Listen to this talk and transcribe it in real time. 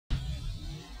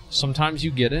Sometimes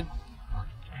you get it,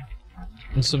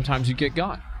 and sometimes you get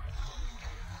got.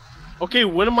 Okay,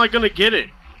 when am I gonna get it?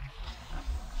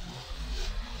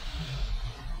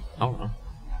 I don't know.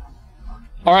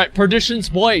 Alright, Perdition's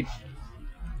Blade.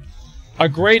 A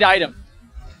great item.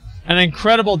 An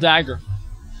incredible dagger.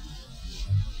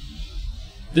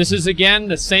 This is again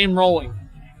the same rolling.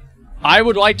 I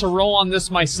would like to roll on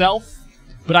this myself,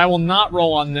 but I will not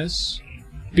roll on this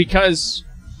because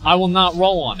I will not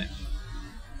roll on it.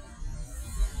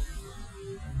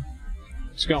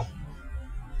 Let's go.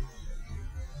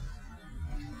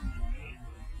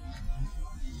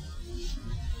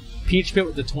 Peach Pit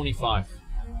with the 25.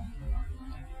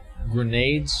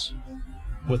 Grenades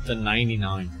with the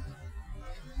 99.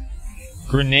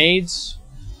 Grenades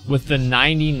with the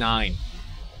 99.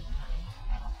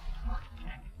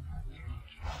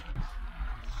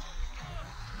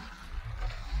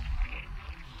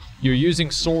 You're using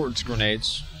swords,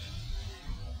 grenades.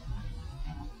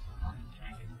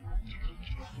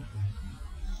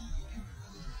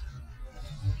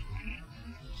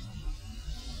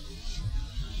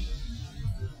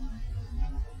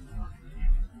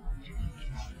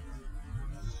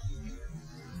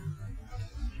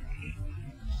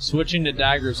 Switching to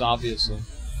daggers, obviously.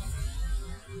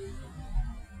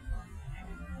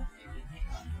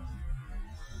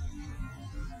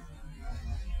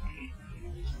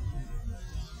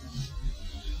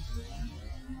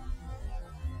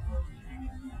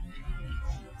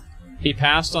 He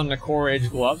passed on the Core Age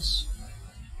gloves.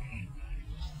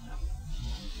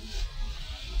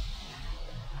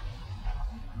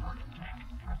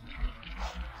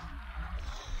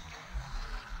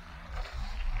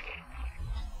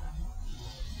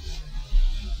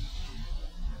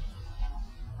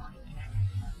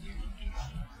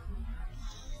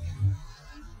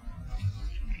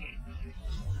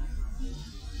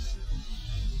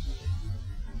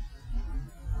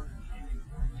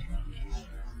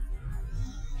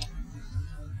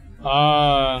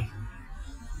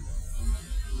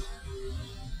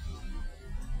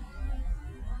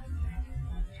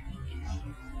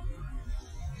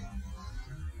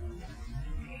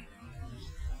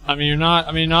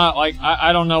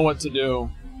 I don't know what to do.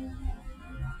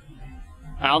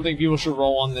 I don't think people should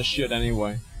roll on this shit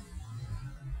anyway.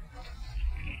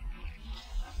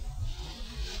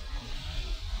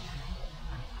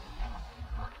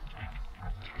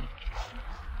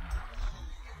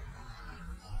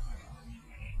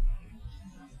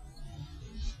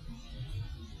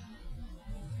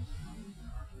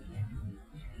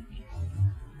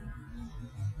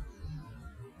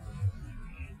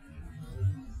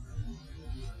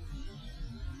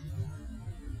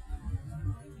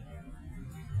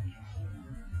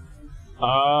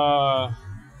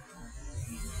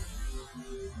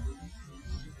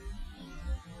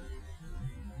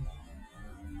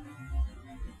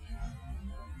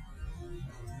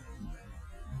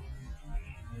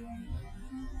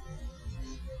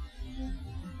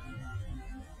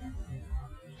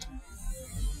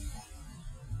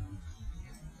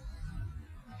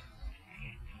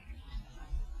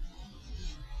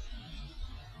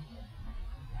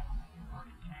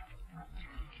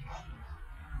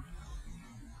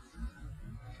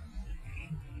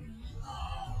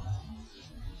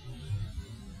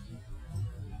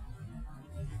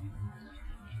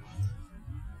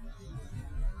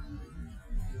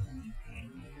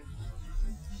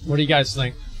 What do you guys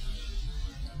think?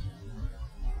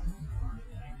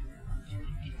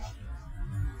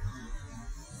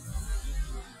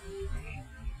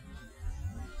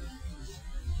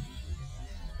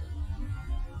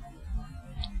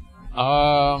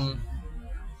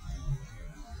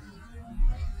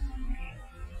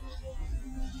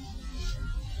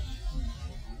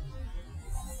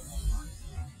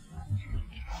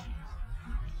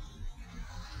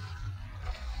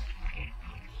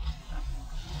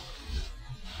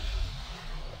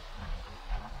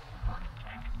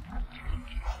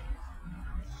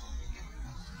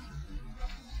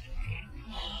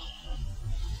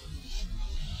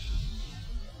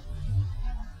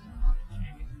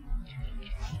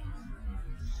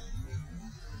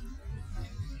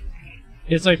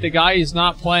 It's like the guy he's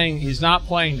not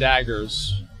playing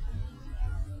daggers.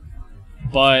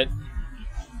 But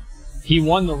he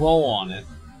won the roll on it.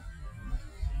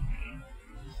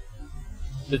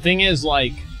 The thing is,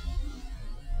 like,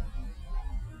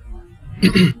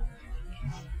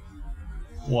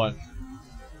 what?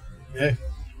 Hey.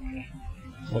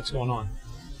 What's going on?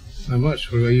 Not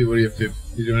much. What about you? What are you up to?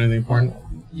 You doing anything important?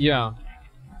 Yeah.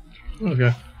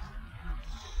 Okay.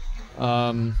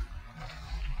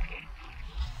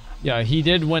 Yeah, he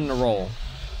did win the roll.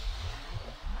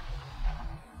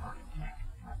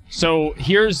 So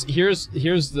here's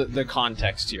the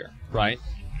context here, right?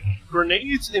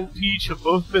 Grenades and Peach have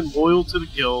both been loyal to the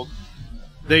guild.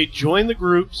 They join the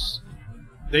groups.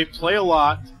 They play a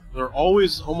lot. They're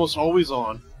almost always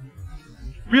on.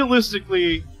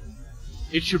 Realistically,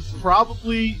 it should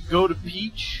probably go to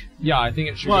Peach. Yeah, I think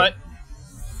it should. But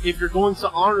if you're going to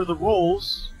honor the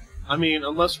roles, I mean,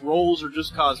 unless roles are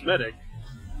just cosmetic,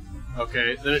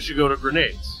 okay, then it should go to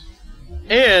Grenades.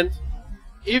 And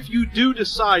if you do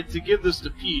decide to give this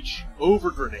to Peach over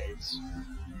Grenades,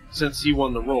 since he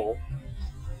won the role,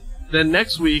 then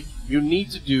next week you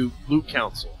need to do Loot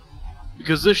Council.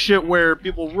 Because this shit where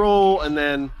people roll and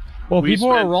then... Well, people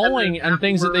are rolling and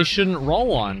things that they shouldn't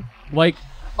roll on. Like...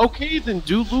 Okay, then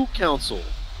do Loot Council.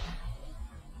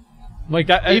 Like,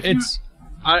 that,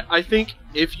 I think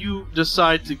if you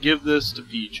decide to give this to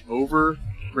Peach over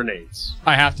Grenades...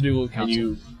 I have to do Loot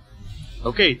Council.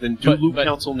 Okay, then do Loot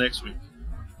Council next week.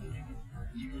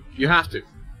 You have to.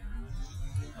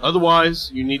 Otherwise,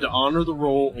 you need to honor the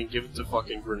role and give it to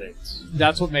fucking Grenades.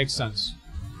 That's what makes sense.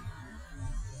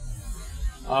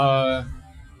 But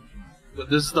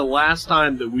this is the last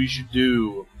time that we should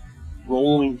do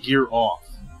rolling gear off.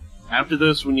 After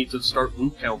this, we need to start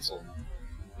Loot Council.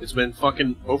 It's been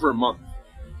fucking over a month.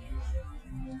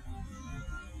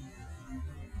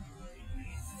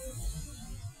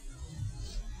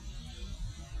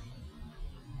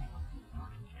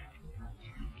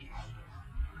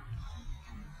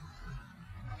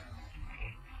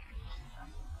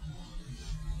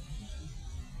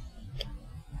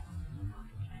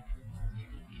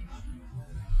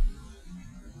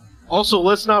 Also,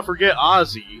 let's not forget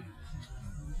Ozzy.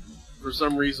 For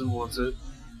some reason wants it.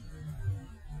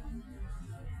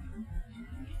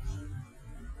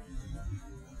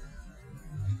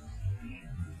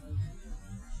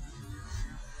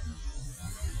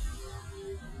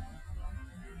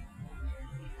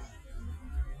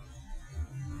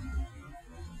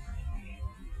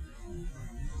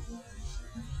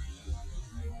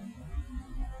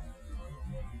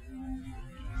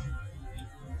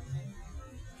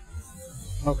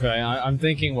 Okay, I'm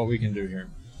thinking what we can do here.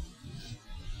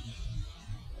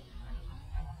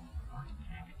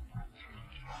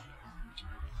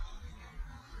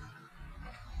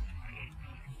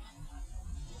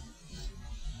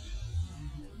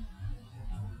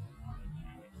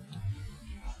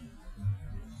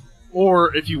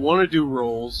 Or, if you want to do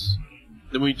rolls,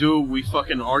 then we do what we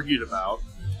fucking argued about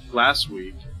last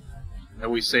week,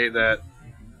 and we say that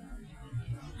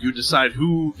you decide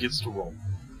who gets to roll,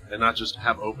 and not just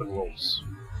have open rolls.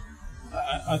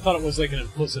 I thought it was like an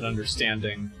implicit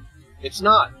understanding. It's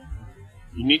not.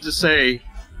 You need to say,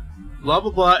 blah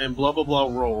blah blah and blah blah blah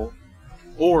roll,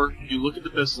 or you look at the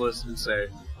biz list and say,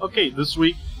 okay, this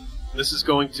week, this is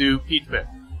going to Pete Pit,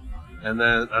 and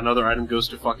then another item goes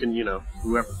to fucking, you know,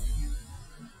 whoever.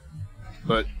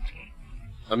 But,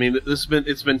 I mean, it's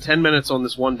been 10 minutes on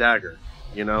this one dagger,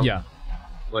 you know? Yeah.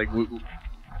 Like,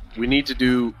 we need to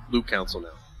do Loot Council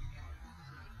now.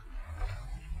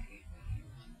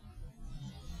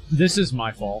 This is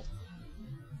my fault.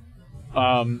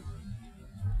 The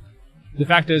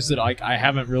fact is that I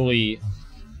haven't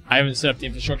set up the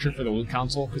infrastructure for the Loot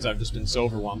Council because I've just been so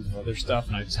overwhelmed with other stuff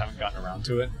and I just haven't gotten around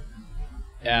to it.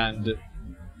 And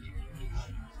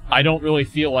I don't really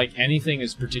feel like anything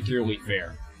is particularly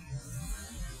fair.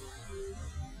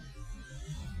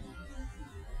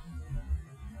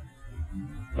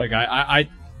 Like, I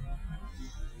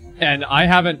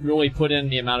haven't really put in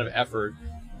the amount of effort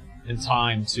and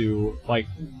time to, like,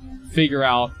 figure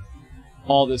out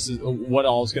all this is, what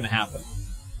all is going to happen.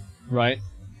 Right?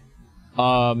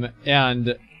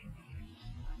 And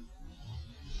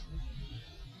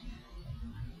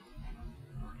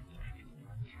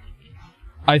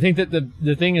I think that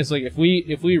the thing is, like, if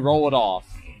we roll it off,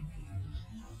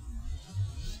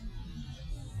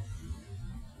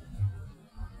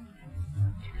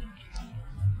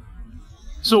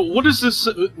 so what is this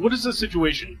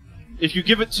situation? If you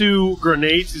give it to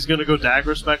Grenades, he's gonna go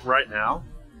dagger spec right now?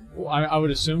 well, I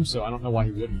would assume so. I don't know why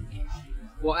he wouldn't.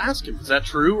 Well, ask him. Is that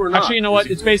true or not? Actually, you know what?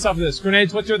 It's based off of this.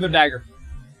 Grenades, what's your other dagger?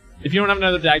 If you don't have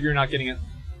another dagger, you're not getting it.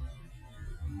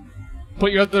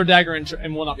 Put your other dagger in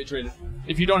and will not be traded.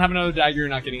 If you don't have another dagger, you're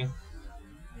not getting it.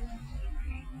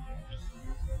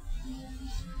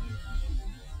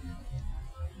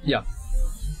 Yeah.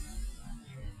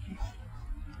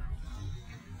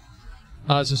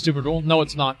 It's a stupid rule. No,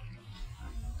 it's not.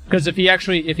 Because if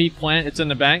he plant, it's in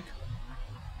the bank.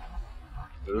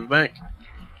 Go to the bank.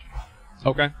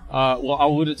 Okay. Well,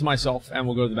 I'll loot it to myself, and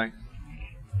we'll go to the bank.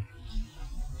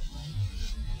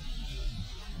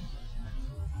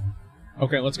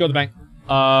 Okay, let's go to the bank.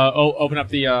 Open up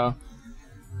the, yeah,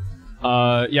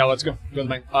 let's go. Go to the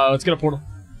bank. Let's get a portal.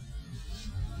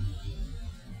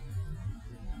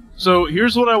 So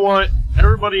here's what I want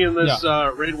everybody in this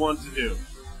raid 1 to do.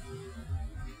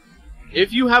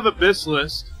 If you have a BIS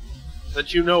list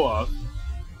that you know of,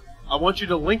 I want you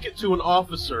to link it to an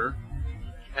officer,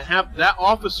 and have that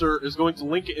officer is going to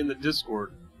link it in the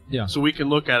Discord. Yeah. So we can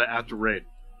look at it after raid.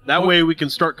 That way we can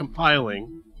start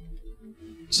compiling.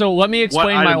 So let me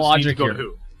explain my logic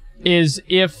here. Is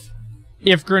if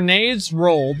grenades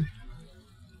rolled,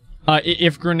 and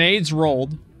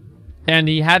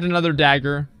he had another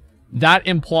dagger, that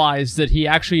implies that he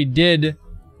actually did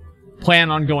plan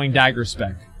on going dagger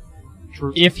spec.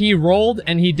 True. If he rolled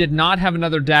and he did not have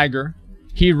another dagger,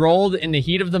 he rolled in the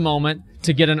heat of the moment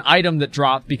to get an item that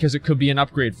dropped because it could be an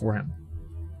upgrade for him.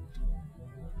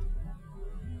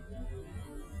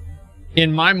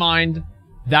 In my mind,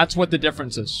 that's what the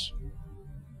difference is.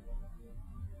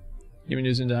 You been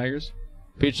using daggers?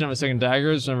 Peach didn't have a second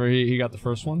daggers. Remember he got the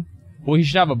first one? Well, he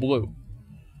should have a blue.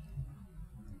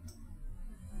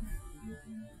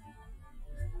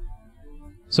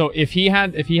 So if he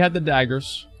had the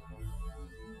daggers,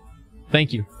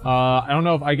 thank you. I don't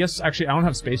know if I guess actually I don't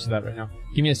have space for that right now.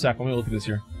 Give me a sec. Let me look at this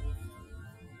here.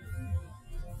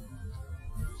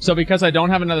 So because I don't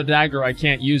have another dagger, I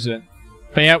can't use it.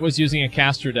 Fayette was using a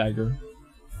caster dagger.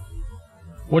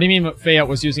 What do you mean Fayette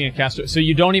was using a caster? So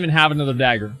you don't even have another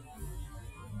dagger?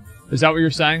 Is that what you're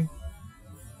saying?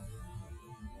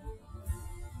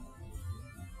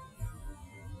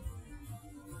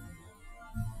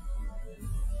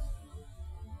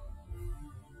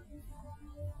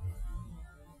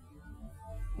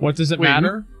 What does it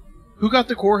matter? Who got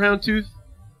the Corehound Tooth?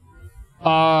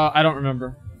 I don't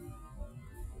remember.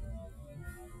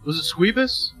 Was it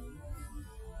Squeebus?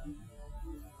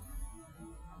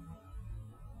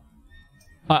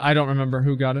 I don't remember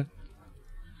who got it.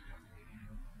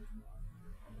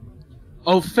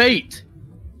 Oh, Fate.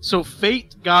 So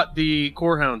Fate got the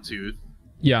Corehound Tooth.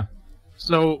 Yeah.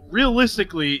 So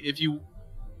realistically, if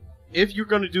you're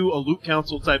going to do a loot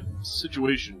council type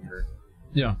situation here,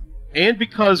 yeah, and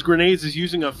because Grenades is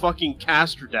using a fucking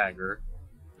caster dagger,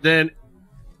 then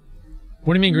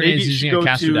what do you mean Grenades is using a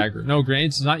caster dagger? No,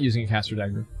 Grenades is not using a caster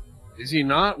dagger. Is he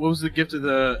not? What was the gift of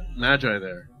the Magi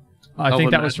there? I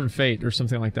think that was from Fate or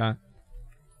something like that.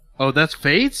 Oh, that's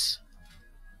Fate's?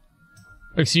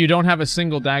 Like, so you don't have a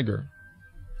single dagger.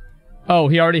 Oh,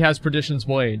 he already has Perdition's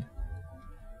Blade.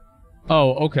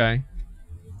 Oh, okay.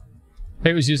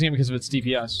 Fate was using it because of its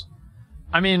DPS.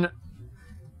 I mean,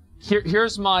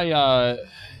 here's my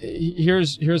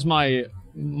here's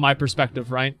my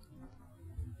perspective, right?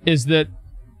 Is that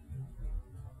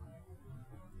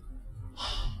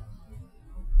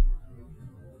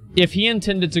if he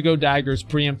intended to go daggers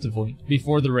preemptively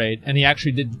before the raid, and he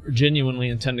actually did genuinely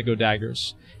intend to go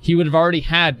daggers, he would have already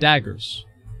had daggers.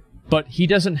 But he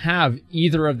doesn't have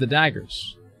either of the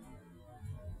daggers.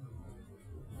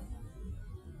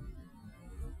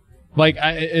 Like,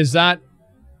 is that...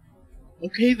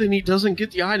 Okay, then he doesn't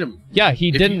get the item. Yeah,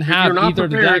 he didn't have either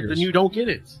of the daggers. Then you don't get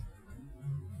it.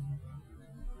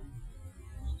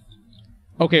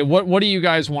 Okay, what do you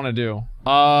guys want to do?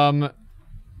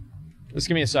 Just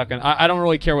give me a second. I don't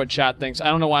really care what chat thinks. I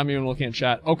don't know why I'm even looking at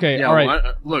chat. Okay, yeah, all right.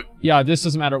 Well, look. Yeah, this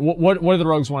doesn't matter. What do the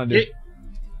rogues want to do?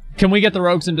 Can we get the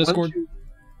rogues in Discord?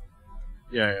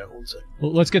 Yeah, one sec.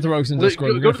 Well, let's get the rogues in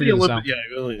Discord. We're go gonna figure this out. Yeah,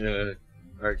 all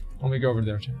right. Let me go over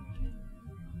there too.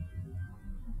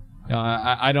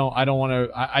 I don't want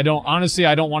to. Honestly,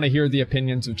 I don't want to hear the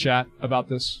opinions of chat about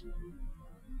this.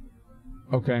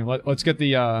 Okay, let's get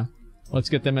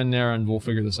them in there and we'll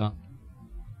figure this out.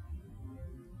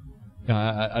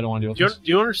 I don't want to deal with this.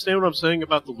 Do you understand what I'm saying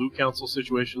about the loot council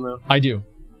situation, though? I do.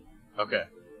 Okay.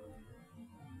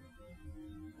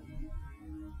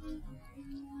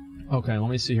 Okay,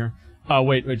 let me see here.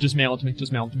 Wait, just mail it to me.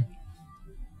 Just mail it to me.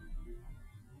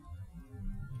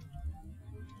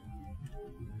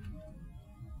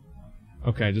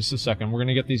 Okay, just a second. We're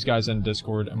gonna get these guys in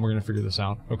Discord, and we're gonna figure this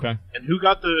out, okay? And who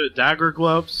got the dagger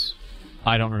gloves?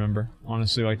 I don't remember.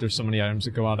 Honestly, like, there's so many items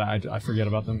that go out, I forget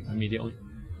about them immediately.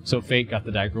 So Fate got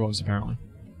the dagger gloves, apparently.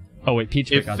 Oh, wait,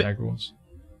 Peach got dagger gloves.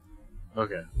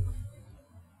 Okay.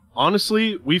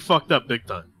 Honestly, we fucked up big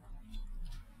time.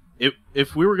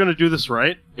 If we were gonna do this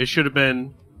right, it should have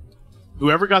been...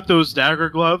 Whoever got those dagger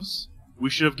gloves, we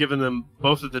should have given them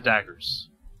both of the daggers.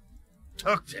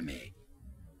 Talk to me.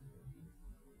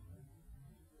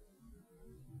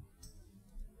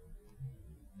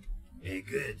 Very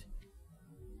good.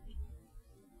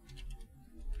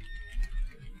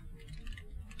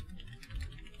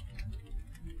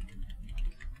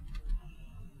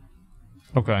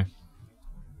 Okay.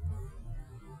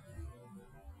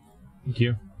 Thank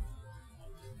you.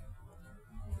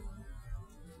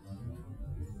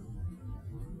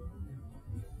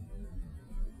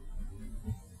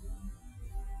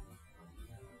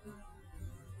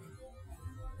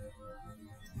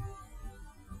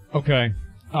 Okay.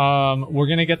 We're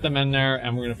gonna get them in there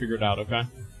and we're gonna figure it out, okay?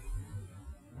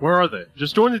 Where are they?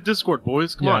 Just join the Discord,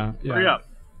 boys. Come Yeah, on. yeah. Hurry up.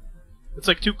 It's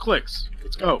like 2 clicks.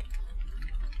 Let's go.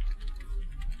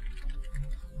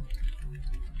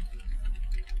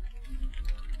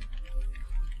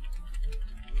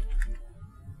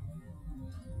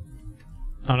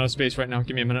 I don't know space right now.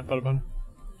 Give me a minute, Butterbun.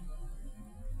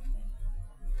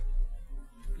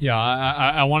 Yeah,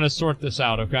 I want to sort this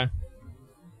out, okay?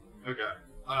 Okay.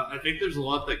 I think there's a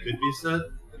lot that could be said.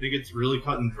 I think it's really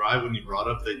cut and dry when you brought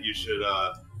up that you should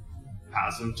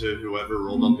pass them to whoever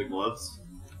rolled on the gloves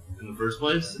in the first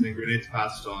place, and then Grenades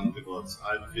passed on the gloves.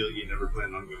 I feel like he never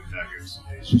planned on going daggers.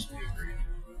 He's just being greedy.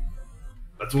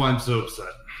 That's why I'm so upset.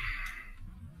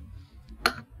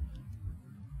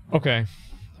 Okay.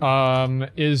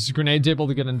 Is Grenades able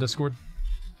to get in Discord?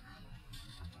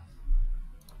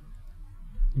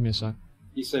 Give me a sec.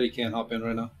 He said he can't hop in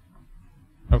right now.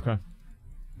 Okay.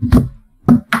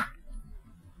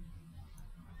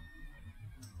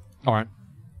 Alright.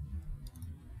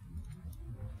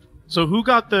 So who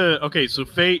got the... Okay, so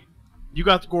Fate, you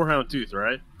got the Gorehound Tooth,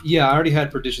 right? Yeah, I already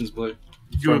had Perdition's Blade.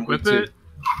 Did you equip it?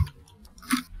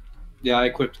 Yeah, I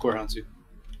equipped Gorehound Tooth.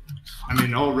 I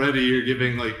mean, already you're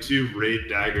giving like 2 raid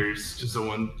daggers to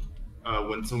someone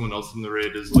when someone else in the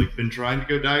raid has like been trying to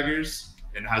go daggers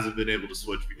and hasn't been able to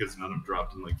switch because none have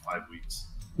dropped in like 5 weeks.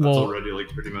 That's already like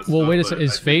pretty messed up. Well, wait a second.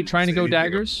 Is Fate trying to go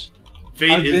daggers?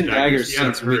 Fate I've is been daggers.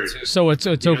 daggers since week 2. So it's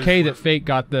okay that Fate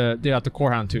got the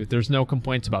Corehound Tooth. There's no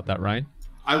complaints about that, right?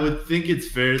 I would think it's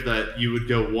fair that you would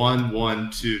go 1, 1,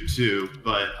 2, 2,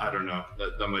 but I don't know.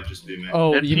 That might just be me.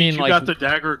 Oh, And you Pete, mean you like got the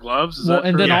dagger gloves? Is Well, that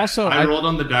and true? then Yeah, also I rolled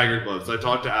on the dagger gloves. I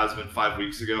talked to Asmon 5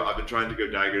 weeks ago. I've been trying to go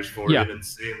daggers for an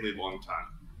insanely long time.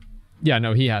 Yeah,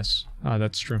 no, he has.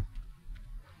 That's true.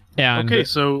 And Okay,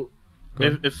 so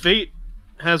if Fate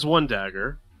has 1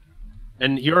 dagger,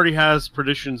 and he already has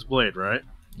Perdition's Blade, right?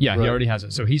 yeah, he Right. already has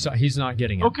it, so he's not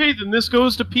getting it. Okay, then this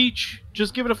goes to Peach.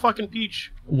 Just give it a fucking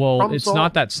Peach. Well, Problem it's solved.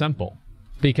 not that simple,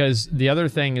 because the other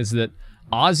thing is that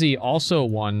Ozzy also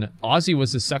won. Ozzy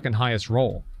was the second highest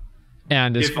roll,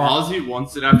 and as If far Ozzy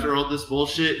wants it after all this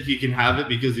bullshit, he can have it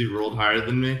because he rolled higher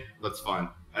than me. That's fine.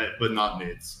 But not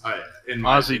Nate's. In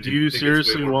my Ozzy, opinion, do I you think it's way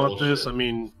seriously more want bullshit. this? I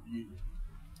mean,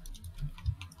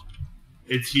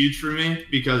 It's huge for me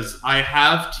because I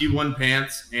have T1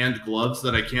 pants and gloves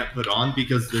that I can't put on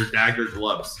because they're dagger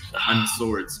gloves on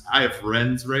swords. I have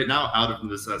Rens right now out of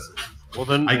necessity. well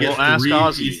then I get we'll ask 3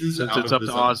 Ozzy, pieces since out it's of up to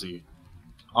this Ozzy.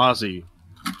 Ozzy,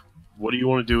 what do you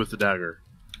want to do with the dagger?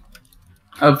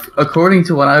 According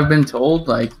to what I've been told,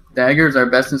 like daggers are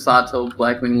best in slot till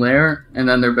Blackwing Lair, and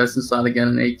then they're best in slot again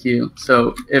in AQ.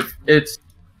 So if it's,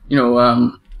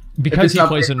 because it's he up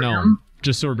plays a there for gnome, him-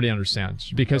 just so everybody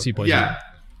understands, because he plays. a gnome. Yeah.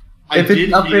 I If it's did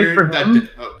an upgrade hear for that. him-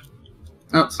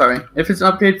 Oh, sorry. If it's an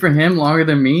upgrade for him longer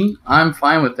than me, I'm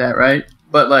fine with that, right?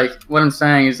 But like, what I'm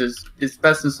saying is it's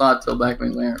best in slot till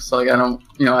Blackwing Lair. So like, I don't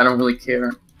really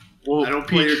care. Well, I don't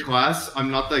play Peach, your class.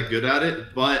 I'm not that good at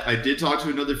it, but I did talk to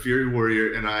another Fury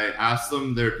Warrior, and I asked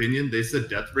them their opinion. They said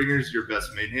Deathbringer is your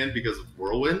best main hand because of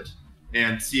Whirlwind,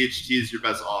 and CHT is your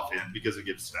best offhand because it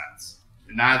gives stats.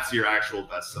 And that's your actual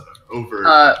best setup over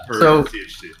so-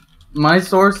 CHT. My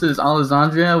source is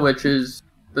Alessandria, which is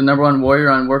the #1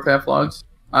 warrior on Warcraft logs.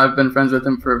 I've been friends with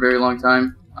him for a very long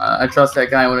time. I trust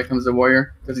that guy when it comes to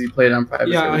warrior because he played on private.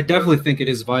 Yeah, server. I definitely think it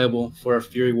is viable for a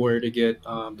Fury Warrior to get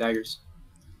daggers.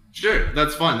 Sure,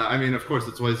 that's fine. I mean, of course,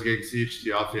 that's why he's getting CHT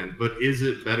offhand. But is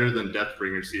it better than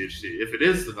Deathbringer CHT? If it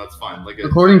is, then that's fine. Like,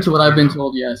 According to what I've been I don't know.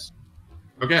 told, yes.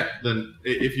 Okay, then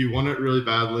if you want it really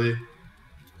badly,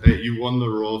 you won the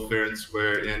role fair and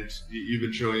square, and you've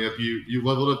been showing up. You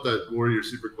leveled up that warrior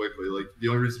super quickly. Like, the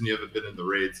only reason you haven't been in the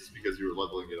raids is because you were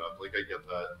leveling it up. Like, I get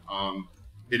that.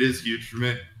 It is huge for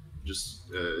me. Just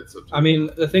it's up to I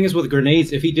mean, the thing is with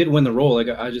Grenades, if he did win the role, like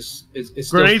it's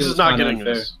still Grenades feels is not kinda getting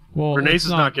unfair. this. Well, Grenades it's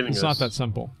is not getting It's this. not that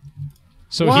simple.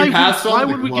 So Why, he passed on why the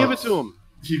would we give it gloves. to him?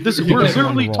 He- This, he we're doesn't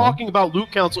literally want the role. talking about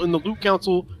Loot Council in the Loot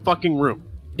Council fucking room.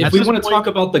 If At we this want to point- talk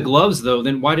about the gloves, though,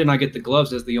 then why didn't I get the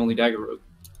gloves as the only dagger rogue?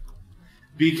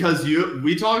 Because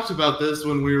we talked about this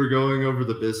when we were going over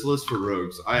the biz list for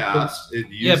rogues. I asked. And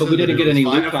you Yeah, but we said that didn't it get was any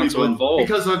fine loot if we council both- involved.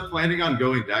 Because I'm planning on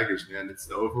going daggers, man. It's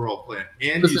the overall plan.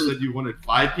 And Listen. you said you wanted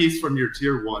 5 piece from your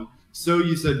tier 1, so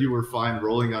you said you were fine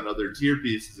rolling on other tier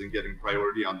pieces and getting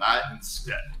priority on that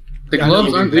instead. The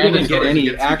gloves aren't We didn't banned. get any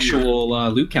Get to actual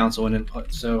loot council and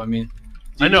input, so I mean,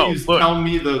 I know, You look. tell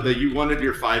me though that you wanted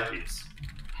your 5-piece.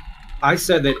 I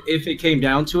said that if it came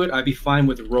down to it, I'd be fine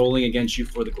with rolling against you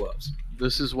for the gloves.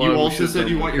 This is why You we also should said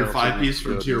you know want the your council 5-piece needs to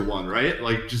from go tier to- 1, right?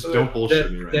 Like, just don't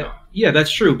bullshit me right now. Yeah,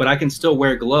 that's true, but I can still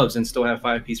wear gloves and still have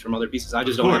 5-piece from other pieces. I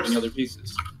just Of don't have course. any other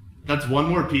pieces. That's one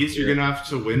more piece you're gonna have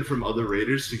to win from other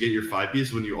raiders to get your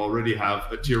 5-piece when you already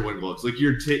have a tier 1 gloves. Like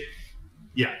you're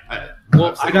yeah.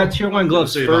 Well, I got tier 1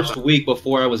 gloves Say about first that. week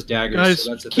before I was daggers. Guys, so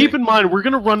that's the keep thing. in mind, we're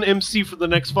going to run MC for the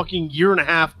next fucking year and a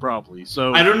half, probably.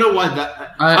 So I don't know why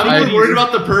that. I- I'm I- worried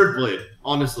about the Purge Blade,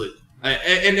 honestly.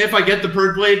 And if I get the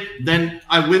Purge Blade, then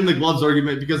I win the gloves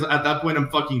argument because at that point I'm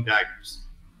fucking daggers.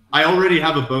 I already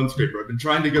have a bone scraper. I've been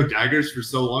trying to go daggers for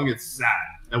so long, it's sad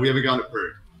that we haven't gotten a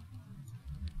Purge.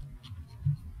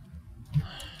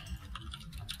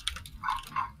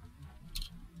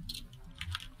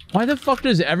 Why the fuck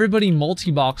does everybody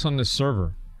multi-box on this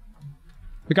server?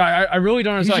 Like, I really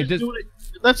don't He's understand. just Like, doing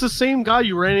it- that's the same guy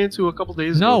you ran into a couple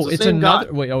days ago. no, the it's same another.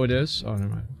 guy. Wait, oh, it is. Oh, never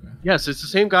mind. Okay. Yes, it's the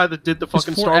same guy that did the There's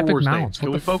fucking 4 Star epic Wars mounts. thing. Can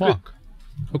What we the focus? fuck?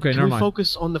 Okay, Can never we mind.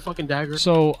 focus on the fucking dagger?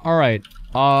 So, all right.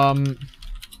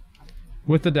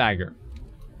 With the dagger.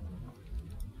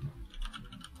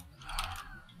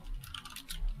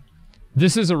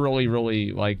 This is a really,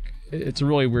 really, like, it's a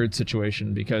really weird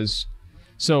situation because,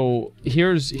 so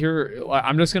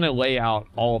I'm just going to lay out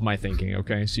all of my thinking,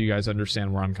 okay? So you guys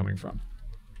understand where I'm coming from.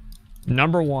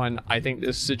 Number one, I think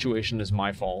this situation is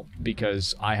my fault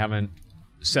because I haven't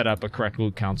set up a correct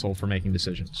loot council for making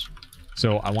decisions.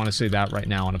 So I want to say that right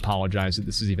now and apologize that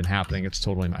this is even happening. It's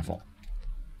totally my fault.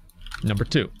 Number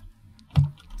two,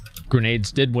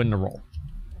 grenades did win the roll.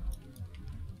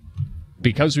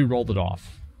 Because we rolled it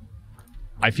off,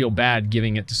 I feel bad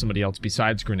giving it to somebody else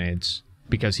besides grenades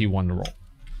because he won the roll.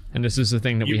 And this is the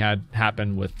thing that we had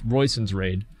happen with Royson's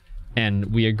raid,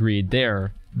 and we agreed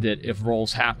there that if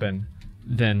rolls happen,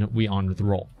 then we honor the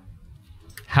roll.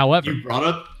 However, You brought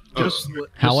up.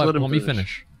 However, let me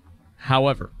finish.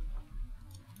 However,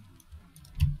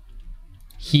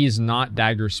 he's not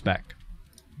dagger spec.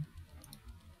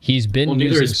 He's been Well,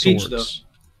 neither using is Peach, swords.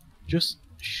 Just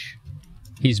shh.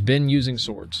 He's been using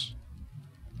swords.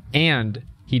 And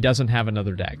he doesn't have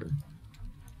another dagger.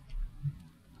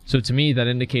 So to me, that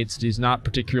indicates that he's not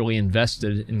particularly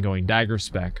invested in going dagger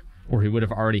spec, or he would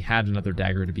have already had another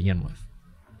dagger to begin with.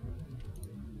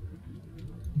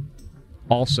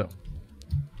 Also,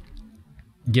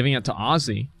 giving it to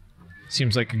Ozzy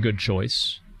seems like a good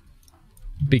choice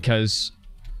because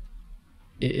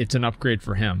it's an upgrade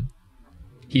for him.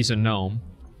 He's a gnome,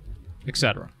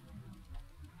 etc.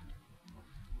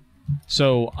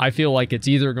 So I feel like it's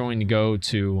either going to go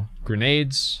to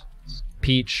Grenades,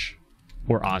 Peach,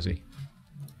 or Ozzy.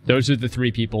 Those are the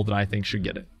 3 people that I think should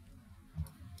get it.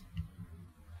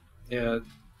 Yeah,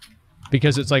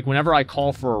 Because it's like whenever I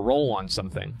call for a roll on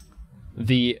something,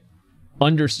 the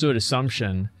understood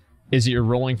assumption is that you're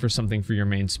rolling for something for your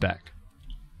main spec.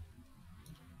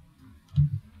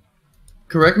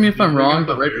 Correct me if I'm wrong,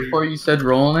 but right before you said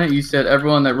rolling it, you said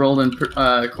everyone that rolled in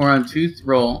Coron Tooth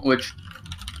roll, which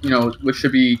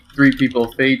should be 3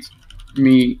 people: Fate,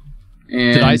 me,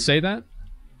 and. Did I say that?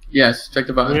 Yes, check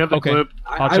the We button. have the Okay. clip.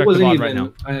 I'll I check the wasn't VOD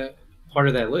even right part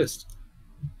of that list.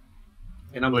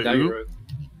 And I'm Wait, a dagger who? rogue.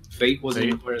 Fate wasn't Fate?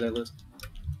 even part of that list.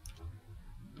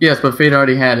 Yes, but Fate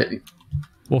already had it.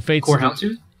 Well, Fate's... Core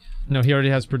Houndstooth? No, he already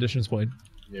has Perdition's Blade.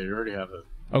 Yeah, you already have it.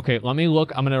 Okay, let me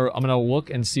look. I'm gonna look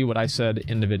and see what I said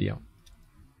in the video.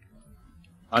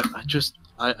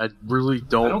 I really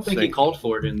don't. I don't think he called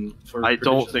for it in. For I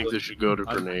don't Perdition's think Blade. this should go to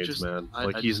I grenades, just- man. I-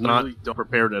 Like I he's just not really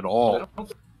prepared at I all don't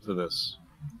think- for this.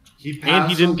 He And passed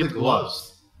he didn't on get the the gloves.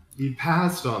 He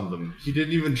passed on them. He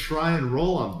didn't even try and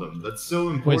roll on them. That's so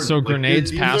important. Wait, so Like, Grenades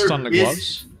these passed are on the biz-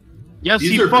 gloves? Yes,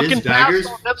 These he are fucking biz daggers?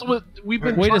 passed on. That's what we've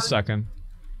been. Wait trying- a second.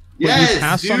 Wait, Yes, you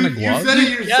passed dude, on the you gloves? said it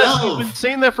Yes, yourself. we've been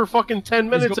saying that for fucking 10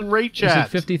 minutes in raid There's like chat.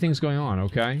 50 things going on,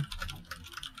 okay?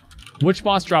 Which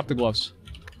boss dropped the gloves?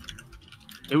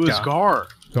 It was Gar.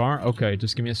 Gar? Okay,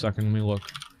 just give me a second. Let me look.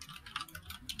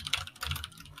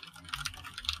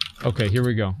 Okay, here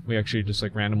we go. We actually just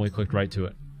like randomly clicked right to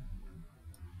it.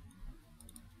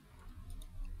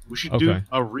 We should do Okay.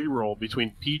 a reroll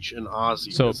between Peach and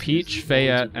Ozzy. So This is Peach, the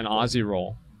Fayette, only and two Ozzy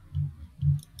roll.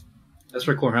 That's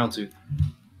for Core Houndstooth.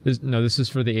 No, this is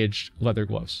for the aged leather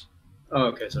gloves. Oh,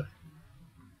 okay, sorry.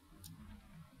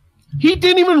 He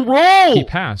didn't even roll. He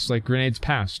passed, like Grenades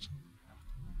passed.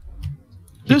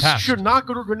 He This passed. should not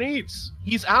go to grenades.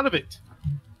 He's out of it.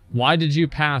 Why did you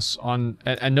pass on...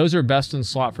 And those are best in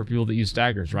slot for people that use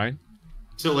daggers, right?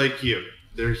 So like you,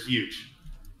 they're huge,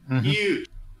 huge.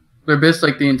 They're based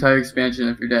like the entire expansion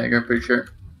of your dagger, I'm pretty sure.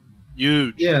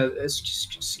 Huge. Yeah,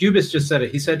 Scubus just said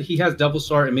it. He said he has double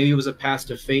sword, and maybe it was a pass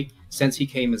to fate since he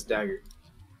came as dagger.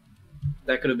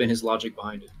 That could have been his logic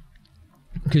behind it.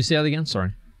 Can you say that again?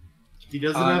 Sorry. He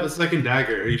doesn't have a second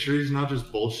dagger. Are you sure he's not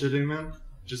just bullshitting, man?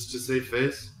 Just to save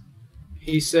face?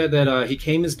 He said that he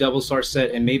came as double sword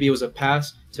set, and maybe it was a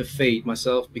pass to fate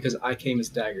myself because I came as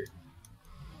dagger.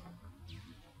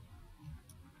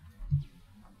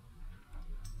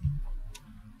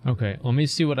 Okay, let me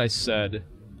see what I said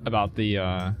about the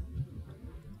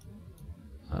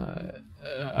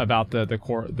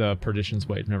the Perdition's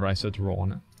Blade whenever I said to roll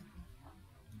on it.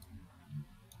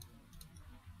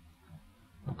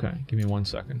 Okay, give me 1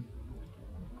 second.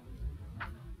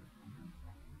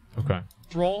 Okay.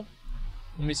 Roll.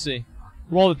 Let me see.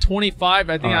 Roll the 25.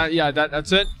 I think yeah,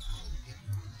 that's it.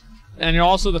 And you're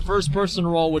also the first person to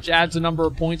roll, which adds a number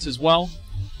of points as well.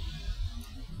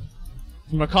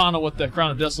 Makana with the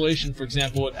Crown of Desolation, for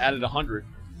example, it added 100.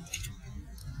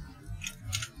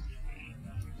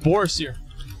 Boris here.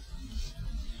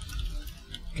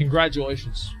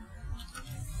 Congratulations.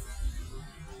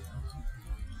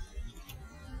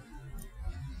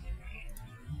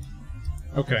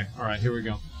 Okay, alright, here we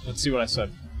go. Let's see what I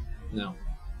said. No.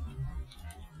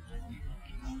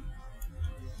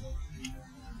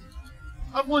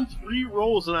 I've won 3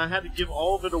 rolls and I had to give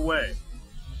all of it away.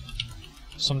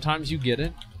 Sometimes you get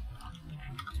it,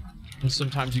 and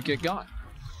sometimes you get got.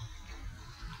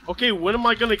 Okay, when am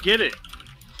I gonna get it?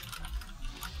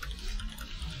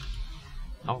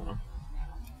 I don't know.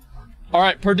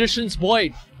 Alright, Perdition's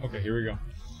Blade. Okay, here we go.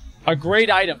 A great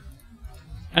item.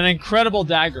 An incredible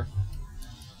dagger.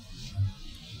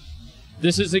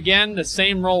 This is again the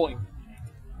same rolling.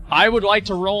 I would like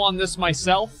to roll on this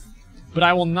myself, but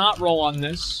I will not roll on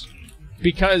this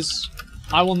because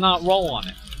I will not roll on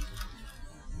it.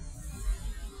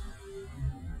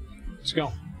 Let's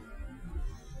go.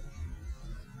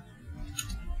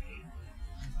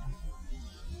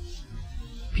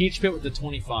 Peach Pit with the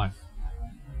 25.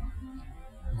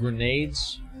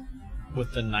 Grenades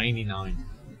with the 99.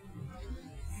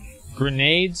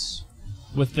 Grenades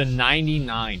with the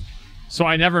 99. So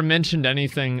I never mentioned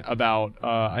anything about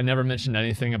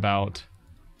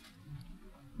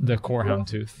the Corehound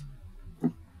Tooth.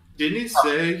 Didn't he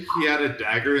say he had a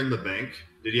dagger in the bank?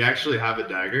 Did he actually have a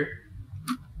dagger?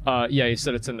 Yeah, he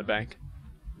said it's in the bank.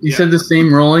 You said the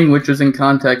same rolling, which was in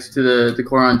context to the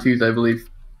Coron Tooth, I believe.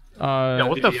 Yeah,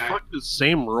 what the fuck does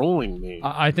same rolling mean?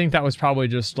 I think that was probably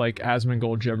just like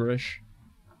Asmongold gibberish.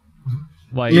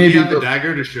 Like, did he have the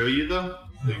dagger to show you though?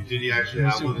 Like, did he actually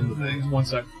have one in the bank? 1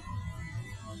 sec.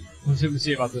 Let's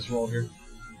see about this roll here.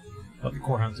 About the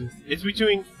Corehound Tooth. It's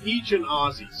between Peach and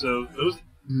Ozzy, so those...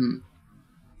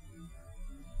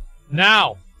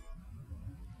 Now!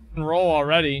 Roll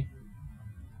already.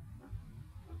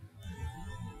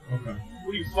 Okay.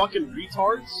 What are you, fucking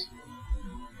retards?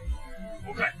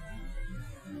 Okay.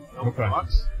 No Okay.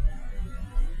 fucks.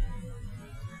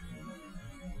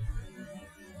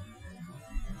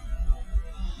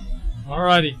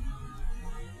 Alrighty.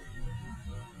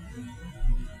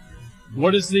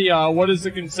 What is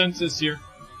the consensus here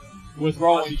with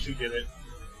rolling? Ozzy should get it.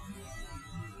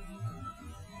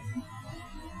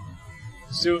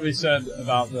 Let's see what we said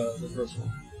about the first one.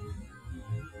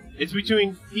 It's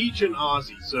between Peach and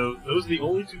Ozzy, so those are the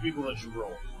only 2 people that should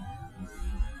roll.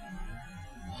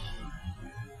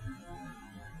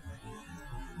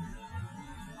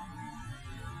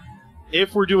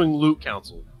 If we're doing Loot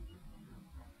Council.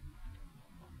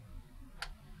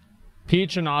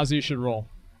 Peach and Ozzy should roll.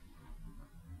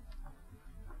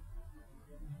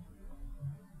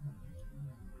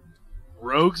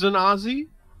 Rogues and Ozzy?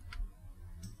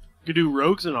 Could do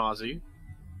Rogues and Ozzy.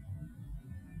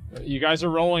 You guys are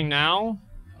rolling now?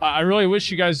 I really wish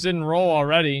you guys didn't roll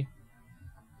already.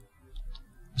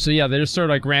 So yeah, they just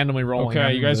started like randomly rolling.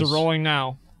 Okay, you guys are rolling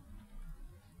now.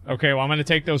 Okay, well I'm gonna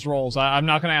take those rolls. I'm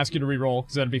not gonna ask you to re-roll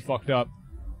because that'd be fucked up.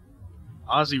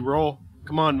 Ozzy, roll.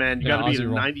 Come on, man. You Yeah, gotta be Ozzy, a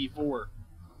roll. 94.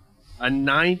 A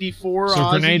 94, So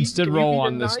Ozzy? grenades did Can you roll beat a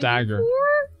on this 94? dagger.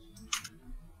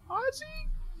 Ozzy?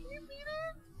 Can you beat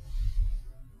it?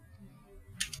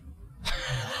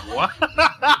 What?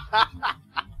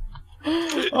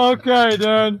 Okay,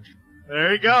 dude.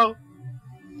 There you go.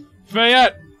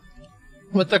 Fayette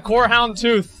with the Corehound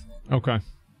Tooth. Okay.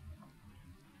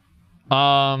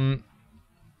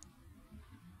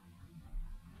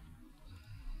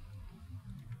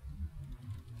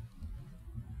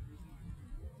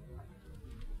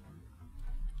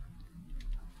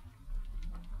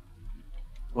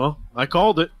 Well, I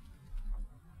called it.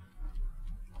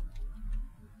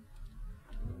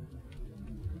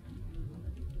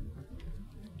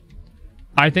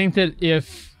 I think that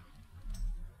if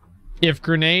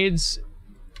Grenades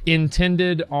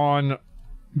intended on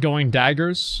going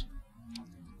daggers,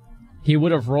 he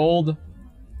would have rolled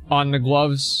on the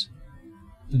gloves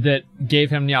that gave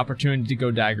him the opportunity to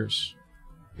go daggers.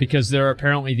 Because they're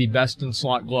apparently the best in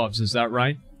slot gloves, is that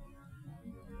right?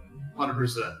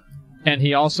 100%. And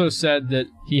he also said that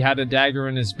he had a dagger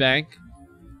in his bank.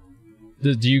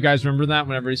 Do you guys remember that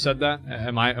whenever he said that?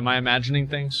 Am I imagining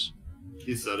things?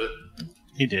 He said it.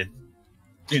 He did.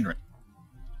 In right.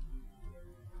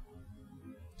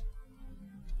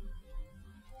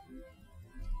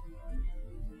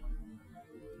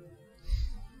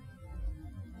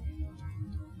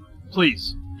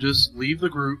 Please, just leave the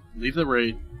group, leave the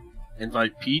raid,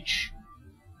 invite Peach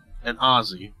and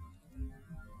Ozzy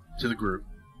to the group,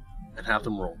 and have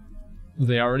them roll.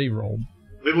 They already rolled.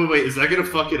 Wait. Is that gonna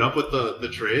fuck it up with the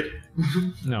trade?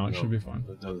 No, it should be fine.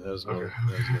 Okay.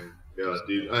 Yeah,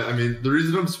 dude. I mean, the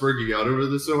reason I'm spurging out over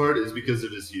this so hard is because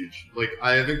it is huge. Like,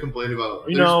 I haven't complained about.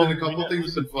 There's been a couple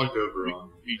things that been fucked over on.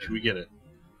 Peach, we get it.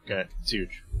 Okay, it's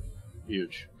huge.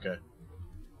 Huge. Okay.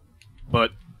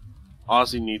 But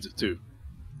Ozzy needs it too.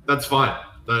 That's fine.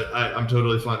 I'm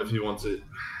totally fine if he wants it.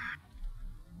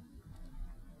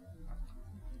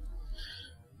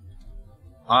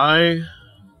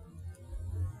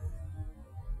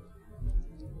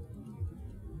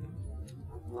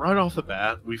 Right off the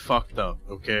bat, we fucked up,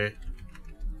 okay?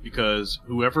 Because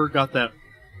whoever got that...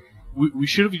 We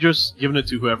should have just given it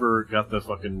to whoever got the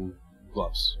fucking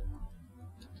gloves.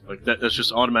 Like, that's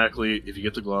just automatically, if you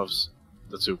get the gloves,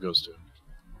 that's who it goes to.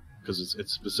 Because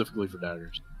it's specifically for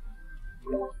daggers.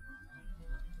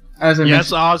 As I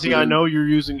Yes, mentioned- Ozzy, I know you're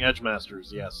using Edge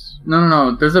Masters, yes.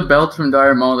 No. There's a belt from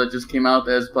Dire Maul that just came out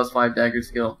that has +5 dagger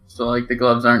skill. So, like, the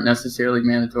gloves aren't necessarily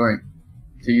mandatory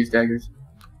to use daggers.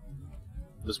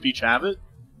 Does Peach have it?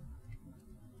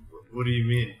 What do you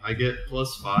mean? I get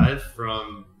 +5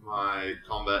 from my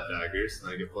combat daggers,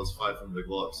 and I get +5 from the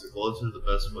gloves. The gloves are the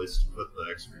best place to put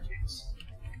the expertise.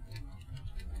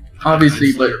 Obviously,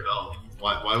 Night but Slayer belt.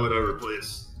 Why would I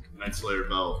replace Night Slayer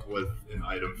belt with an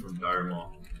item from Dire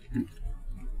Maul?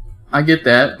 I get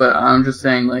that, but I'm just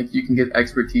saying, like, you can get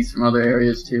expertise from other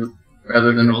areas too,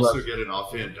 rather You than can the also gloves. get an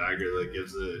offhand dagger that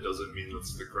gives it. It doesn't mean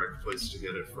that's the correct place to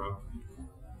get it from.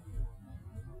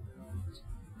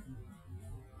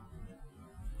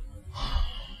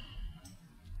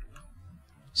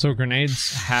 So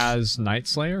Grenades has Night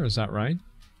Slayer, is that right?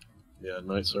 Yeah,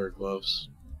 Night Slayer gloves.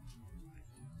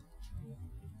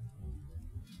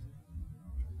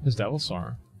 His Devil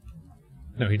Star.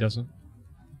 No, he doesn't.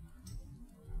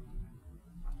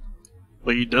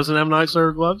 But he doesn't have Night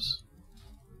Slayer gloves?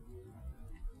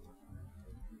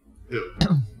 Ew.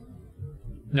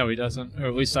 No, he doesn't. Or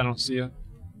at least I don't see it.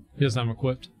 He doesn't have them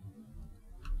equipped.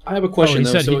 I have a question he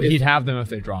though. said So he'd have them if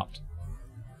they dropped.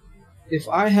 if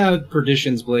I have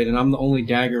Perdition's Blade and I'm the only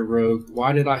dagger rogue,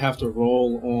 why did I have to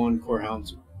roll on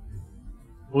Corehound?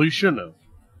 Well, you shouldn't have.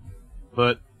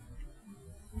 But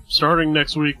starting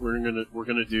next week, we're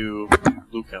gonna do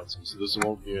Blue Council, so this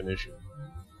won't be an issue.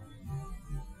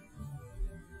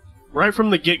 Right from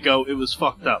the get-go, it was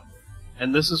fucked up,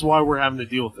 and this is why we're having to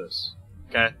deal with this.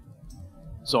 Okay,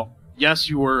 so yes,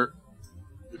 you were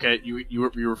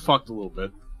you were fucked a little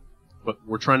bit, but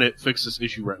we're trying to fix this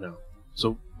issue right now.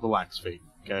 So relax, Fate.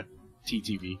 Okay,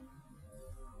 TTV.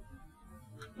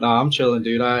 Nah, I'm chilling,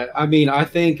 dude. I mean, I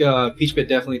think Peach Pit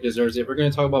definitely deserves it. If we're going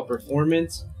to talk about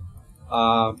performance,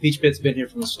 Peach Pit's been here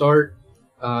from the start.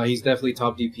 He's definitely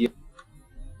top DPS.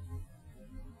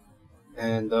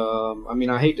 And, I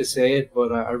mean, I hate to say it,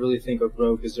 but I really think a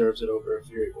Rogue deserves it over a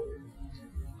Fury Warrior.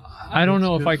 I don't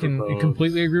know It's if I good for can both.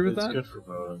 completely agree with It's that. good for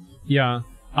both. Yeah.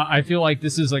 I feel like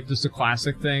this is like just a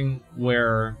classic thing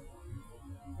where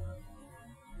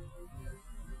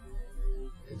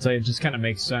it's like, it just kind of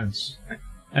makes sense.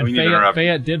 And We need to interrupt.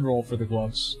 Fayette did roll for the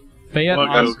gloves. Fayette, What,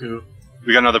 honest- Goku?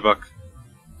 We got another book.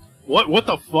 What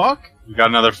the fuck? We got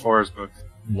another Forest book.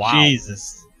 wow.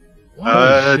 Jesus.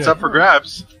 Holy It's shit. up for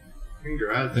grabs.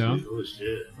 Congrats, Yeah. dude. Holy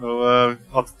shit. So,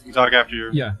 we can talk after you.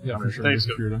 Yeah, for sure. Thanks,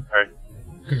 If you're done. Alright.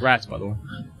 Congrats, by the way.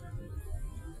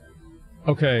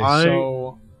 Okay, I-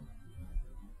 so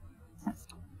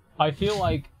I feel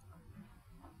like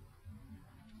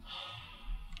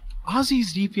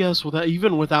Ozzy's DPS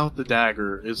even without the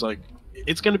dagger is like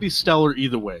it's going to be stellar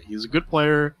either way. He's a good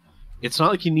player. It's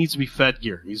not like he needs to be fed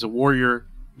gear. He's a warrior.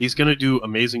 He's going to do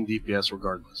amazing DPS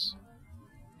regardless.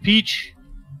 Peach,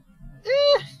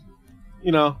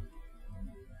 you know,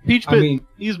 Peach Pit. I mean,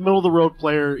 He's middle of the road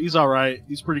player. He's all right.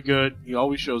 He's pretty good. He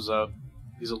always shows up.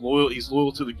 He's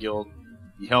loyal to the guild.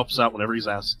 He helps out whenever he's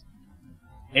asked,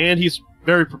 and he's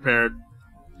very prepared.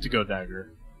 to go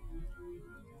dagger.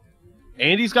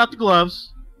 Andy's got the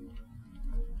gloves.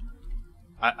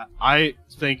 I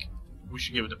think we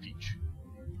should give it to Peach.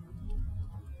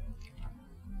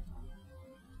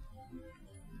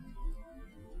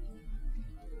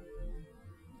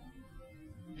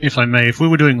 If I may, if we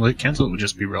were doing loot cancel, it would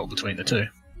just be roll between the two.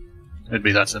 It'd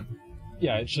be that simple.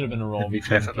 Yeah, it should have been a roll That'd be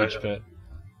between fair for Peach both. Pit.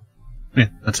 Yeah,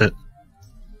 that's it.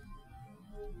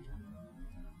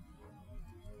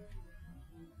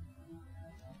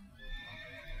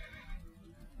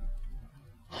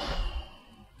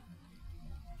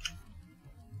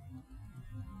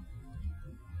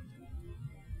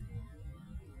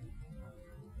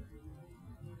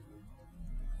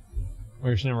 Well,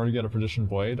 you're saying we're to get a Perdition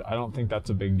Blade? I don't think that's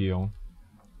a big deal.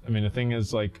 I mean, the thing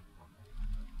is, like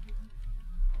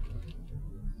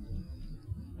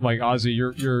Ozzy,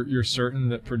 you're certain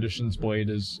that Perdition's Blade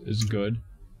is good?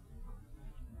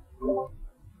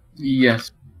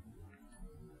 Yes.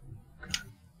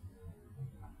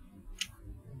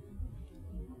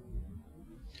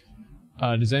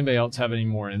 Does anybody else have any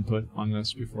more input on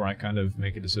this before I kind of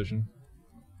make a decision?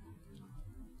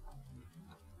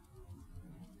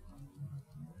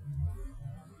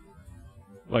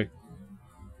 Like,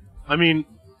 I mean,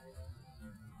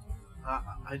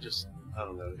 I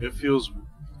don't know. It feels.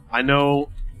 I know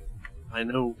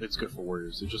it's good for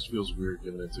warriors. It just feels weird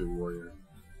giving it to a warrior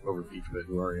over Peach Pit,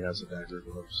 who already has a dagger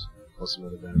gloves plus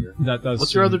another dagger. that does.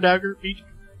 What's your other dagger, Peach?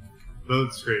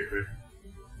 Bone Scraper.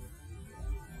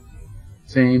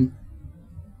 Same.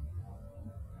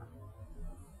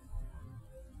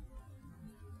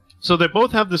 So they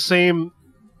both have the same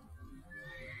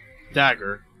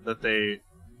dagger that they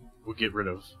would get rid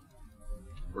of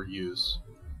or use.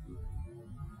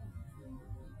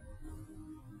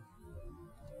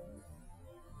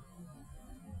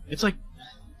 It's like,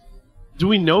 do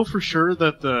we know for sure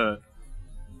that the...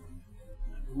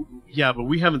 Yeah, but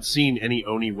we haven't seen any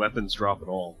Oni weapons drop at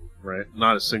all, right?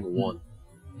 Not a single one.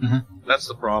 Mm-hmm. That's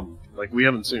the problem. Like, we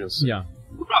haven't seen us. Yeah.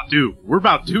 We're about due. We're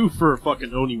about due for a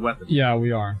fucking Oni weapon. Yeah,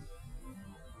 we are.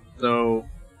 So,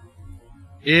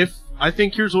 I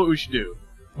think here's what we should do.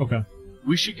 Okay.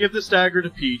 We should give this dagger to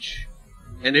Peach,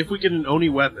 and if we get an Oni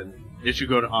weapon, it should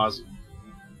go to Ozzy.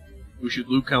 We should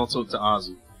loot counsel to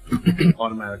Ozzy.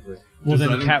 Automatically. Well, Does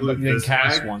then, that include then this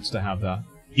Cass bag? wants to have that.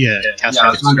 Yeah, Cass Yeah,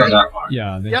 let's not go that far.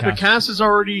 Yeah, then Yeah, but Cass is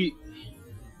already...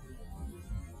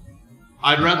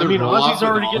 I'd rather I mean, roll off Ozzy's with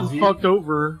already Ozzy. getting fucked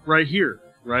over right here,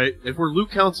 right? If we're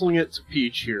loot counseling it to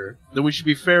Peach here, then we should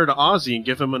be fair to Ozzy and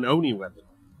give him an Oni weapon.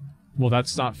 Well,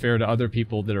 that's not fair to other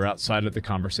people that are outside of the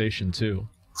conversation, too.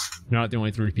 You're not the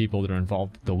only 3 people that are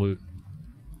involved with the loot.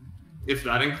 If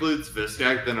that includes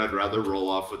Viscag, then I'd rather roll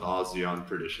off with Ozzy on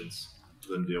Perditions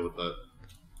than deal with that.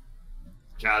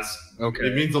 Cass. Okay.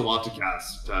 It means a lot to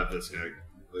Cass to have Viscag.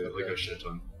 Like a shit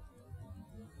ton.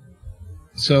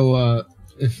 So,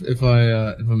 if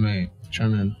I may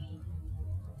chime in,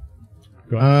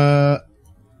 Go ahead.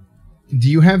 do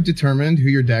you have determined who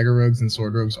your dagger rogues and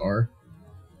sword rogues are?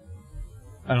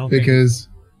 I don't think... Because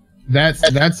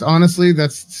that's honestly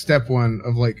that's step one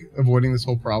of like avoiding this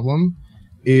whole problem,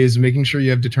 is making sure you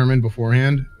have determined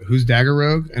beforehand who's dagger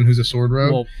rogue and who's a sword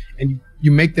rogue, Well, and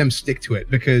you make them stick to it.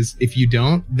 Because if you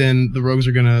don't, then the rogues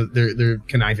are they're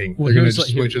conniving. Well, they're gonna here's just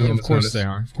what- switch here- as of almost course notice. they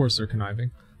are. Of course they're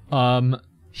conniving.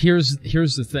 Here's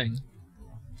the thing.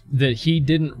 That he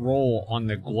didn't roll on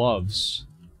the gloves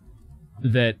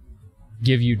that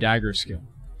give you dagger skill.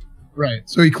 Right.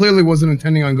 So he clearly wasn't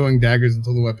intending on going daggers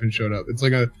until the weapon showed up. It's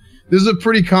like this is a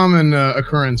pretty common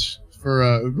occurrence for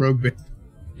a rogue.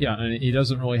 Yeah, and he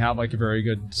doesn't really have like a very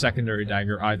good secondary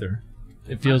dagger either.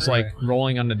 It feels like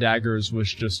rolling on the daggers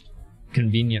was just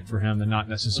convenient for him and not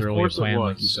necessarily a course it plan,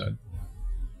 like was. you said.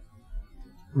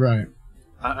 Right.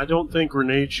 I don't think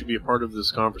grenades should be a part of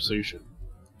this conversation.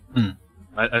 Hmm.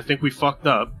 I think we fucked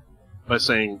up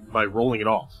by rolling it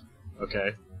off.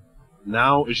 Okay?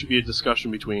 Now it should be a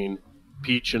discussion between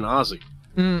Peach and Ozzy.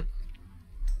 Wait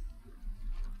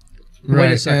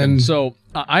Right. a second. And So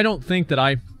I don't think that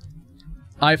I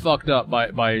fucked up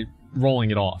by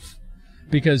rolling it off,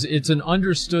 because it's an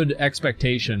understood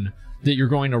expectation that you're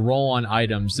going to roll on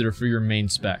items that are for your main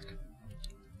spec.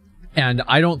 And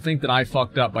I don't think that I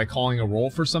fucked up by calling a roll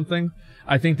for something.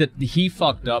 I think that he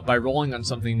fucked up by rolling on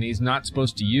something that he's not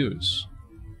supposed to use.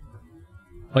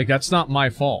 Like, that's not my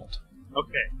fault.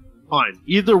 Okay, fine.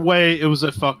 Either way, it was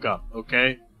a fuck up,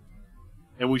 okay?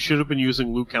 And we should have been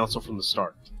using loot counsel from the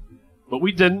start. But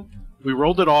we didn't. We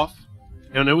rolled it off.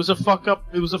 And it was a fuck up.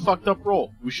 It was a fucked up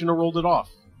roll. We shouldn't have rolled it off.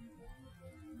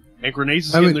 And grenades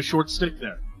is getting the short stick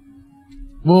there.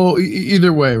 well,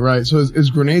 either way, right? So is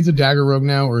grenades a dagger rogue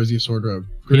now, or is he a sword rogue?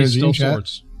 Grenades, He's are you still in chat?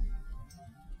 swords.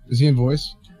 Is he in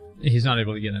voice? He's not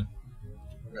able to get in.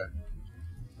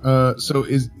 So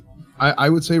I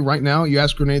would say right now you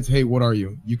ask Grenades, hey, what are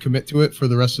you? You commit to it for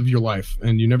the rest of your life,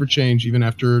 and you never change even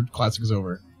after Classic is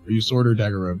over. Are you Sword or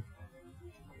Dagger Rogue?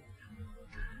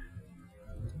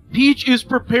 Peach is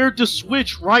prepared to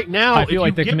switch right now. I feel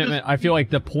like the commitment. I feel like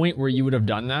the point where you would have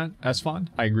done that, Asfond,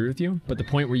 I agree with you. But the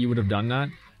point where you would have done that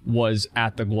was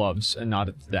at the gloves and not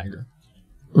at the dagger.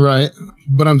 Right,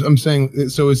 but I'm saying.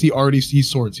 So is he already? He's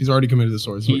swords. He's already committed to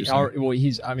swords. He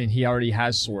already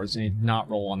has swords, and he did not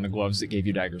roll on the gloves that gave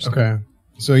you daggers. Okay,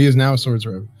 so he is now a swords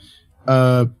rogue.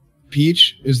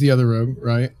 Peach is the other rogue,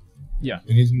 right? Yeah,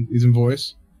 and he's in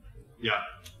voice. Yeah.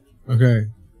 Okay.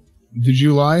 Did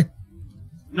you lie?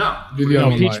 No.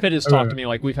 No, Peach Pit has talked to me.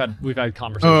 Like we've had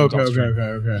conversations.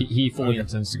 Okay. He fully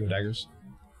intends to go daggers.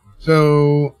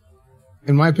 So,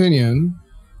 in my opinion,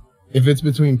 if it's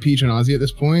between Peach and Ozzy at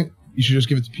this point, you should just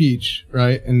give it to Peach,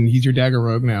 right? And he's your dagger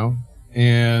rogue now,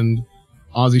 and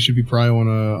Ozzy should be probably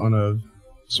on a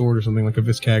sword or something like a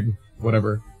Viscag,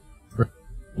 whatever.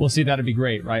 Well, see, that'd be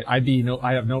great, right? I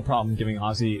have no problem giving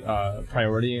Ozzy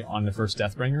priority on the first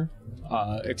Deathbringer,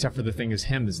 except for the thing is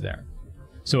him is there.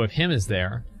 So if him is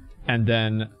there, and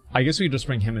then I guess we could just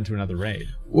bring him into another raid.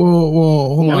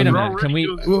 Whoa, hold on. Wait a minute. Can we?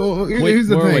 Well, here's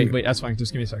the thing. Wait. That's fine.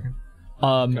 Just give me a second.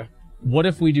 Okay. What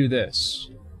if we do this?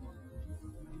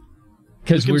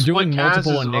 Because we're doing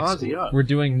multiple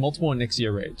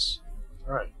Onyxia raids.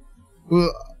 All right.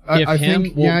 Well, I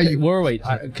think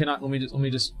let me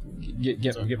just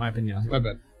get my opinion. My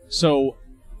bad. So,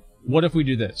 what if we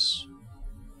do this?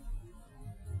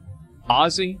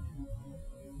 Ozzy,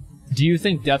 do you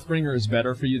think Deathbringer is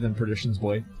better for you than Perdition's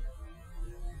Blade?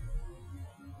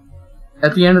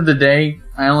 At the end of the day,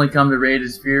 I only come to raid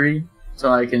as Fury,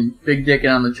 so I can big dick it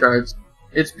on the charts.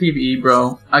 It's PvE,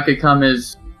 bro. I could come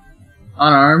as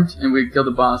unarmed, and we'd kill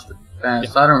the boss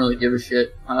fast. Yeah. I don't really give a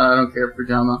shit. I don't care for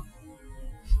drama.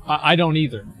 I don't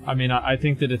either. I mean, I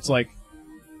think that it's like...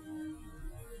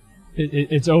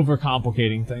 It's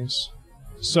overcomplicating things.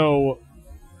 So,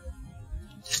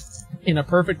 in a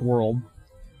perfect world,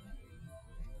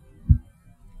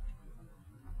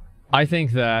 I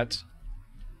think that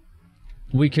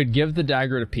we could give the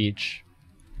dagger to Peach.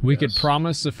 We could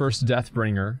promise the first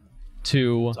Deathbringer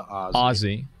to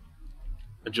Ozzy.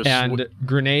 And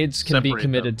Grenades can be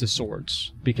committed to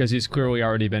swords because he's clearly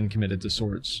already been committed to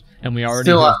swords, and we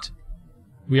already.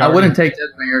 I wouldn't take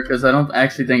Deathbringer because I don't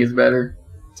actually think it's better.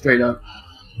 Straight up.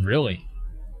 Really?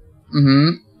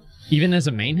 Mm-hmm. Even as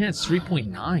a main hit, it's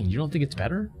 3.9. You don't think it's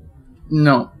better?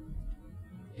 No.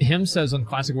 Him says on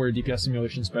Classic Warrior DPS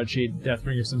simulation spreadsheet,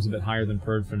 Deathbringer seems a bit higher than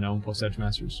Purd for Gnome plus Edge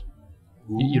Masters.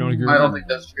 You don't agree with that? I don't think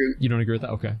that's true. You don't agree with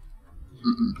that? Okay.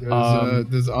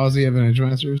 Does Ozzy have an Edge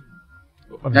Masters?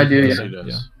 I do,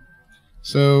 yeah.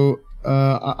 So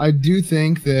I do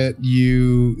think that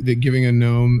giving a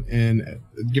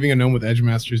gnome with Edge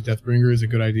Masters Deathbringer is a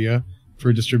good idea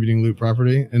for distributing loot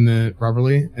properly, and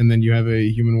then you have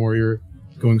a human warrior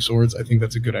going swords. I think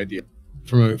that's a good idea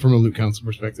from a loot council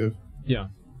perspective. Yeah,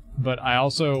 but I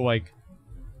also like.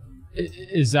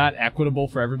 Is that equitable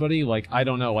for everybody? Like, I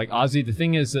don't know. Like Ozzy, the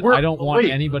thing is that I don't want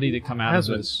anybody to come out of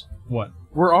this. What?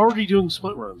 We're already doing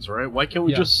split runs, right? Why can't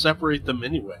we just separate them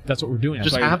anyway? That's what we're doing.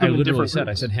 Just I have them in literally different said.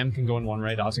 rooms. I said Hem can go in one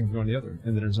raid, Ozzy can go in the other,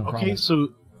 and then there's no problem. Okay, so,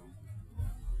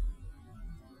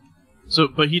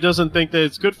 but he doesn't think that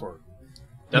it's good for him.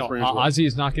 No, Ozzy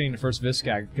is not getting the first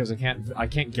Viscag because I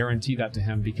can't guarantee that to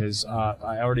him because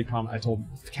I told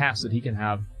Cass that he can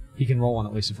roll on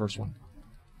at least the first one.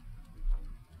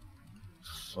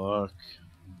 Fuck,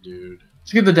 dude.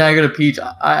 Let's give the dagger to Peach.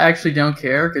 I actually don't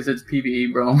care because it's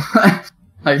PvE, bro.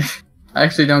 I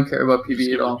actually don't care about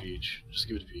PvE at all. Just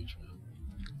give it to Peach, man.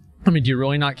 I mean, do you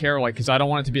really not care? Like, because I don't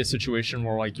want it to be a situation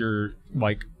where like you're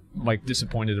like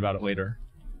disappointed about it later.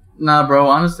 Nah, bro.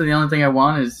 Honestly, the only thing I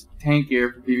want is tank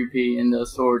gear for PvP and the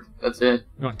sword. That's it.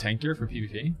 You want tank gear for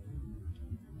PvP?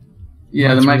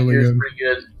 Yeah, the mic gear is pretty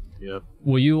good. Yep.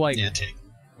 Will you like? Yeah, tank.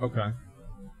 Okay.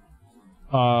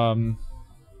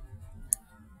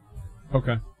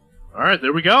 Okay. All right,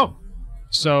 there we go.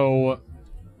 So,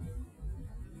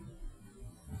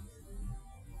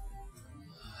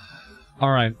 all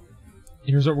right.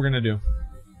 Here's what we're gonna do.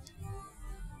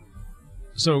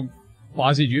 So,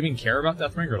 Ozzy, do you even care about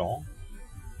Deathbringer at all?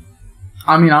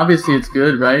 I mean, obviously it's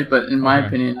good, right? But in my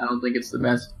opinion, I don't think it's the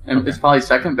best. And it's probably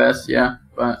second best, yeah.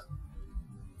 But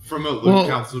from a loot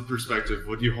council perspective,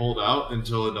 would you hold out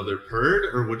until another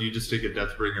Purd, or would you just take a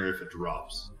Deathbringer if it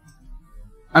drops?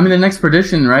 I mean, the next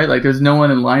perdition, right? Like, there's no one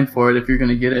in line for it if you're going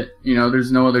to get it. You know,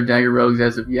 there's no other dagger rogues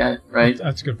as of yet, right?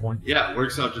 That's a good point. Yeah, it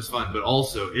works out just fine. But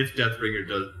also, if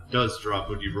Deathbringer does drop,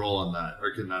 would you roll on that,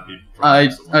 or can that be?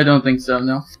 I don't think so.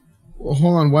 No. Well,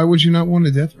 hold on. Why would you not want a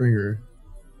Deathbringer?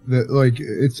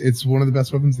 It's one of the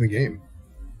best weapons in the game.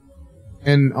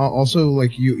 And also,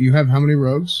 like, you have how many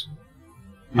rogues?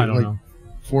 I don't know.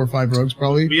 4 or 5 rogues,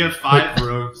 probably. We have 5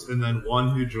 rogues, and then 1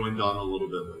 who joined on a little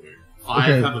bit later.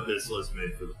 5 have Abyssalists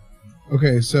made for them.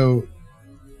 Okay, so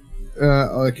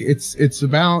like it's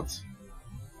about,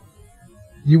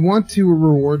 you want to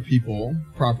reward people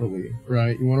properly,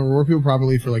 right? You want to reward people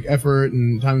properly for like effort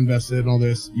and time invested and all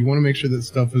this. You want to make sure that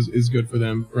stuff is good for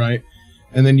them, right?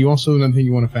 And then you also, another thing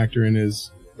you want to factor in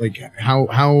is like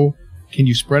how can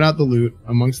you spread out the loot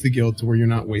amongst the guild to where you're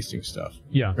not wasting stuff?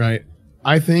 Yeah. Right.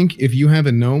 I think if you have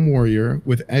a gnome warrior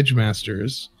with edge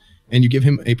masters, and you give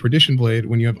him a perdition blade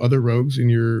when you have other rogues in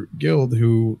your guild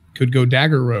who could go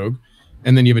dagger rogue,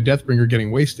 and then you have a Deathbringer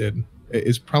getting wasted,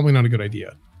 is probably not a good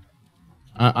idea.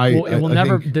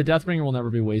 The Deathbringer will never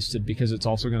be wasted because it's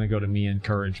also going to go to me and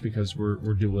Courage because we're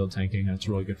dual wield tanking and it's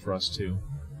really good for us too.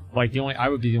 Like I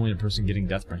would be the only person getting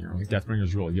Deathbringer. Like Deathbringer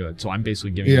is really good, so I'm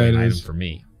basically giving away an item for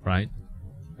me, right?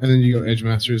 And then you go edge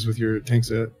masters with your tank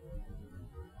set,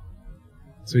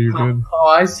 so you're good. Oh,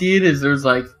 I see it as there's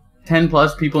like 10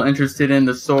 plus people interested in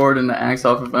the sword and the axe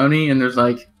off of Oni, and there's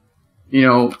like, you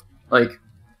know, like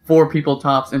 4 people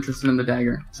tops interested in the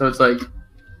dagger. So it's like,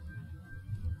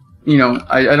 you know,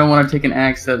 I don't want to take an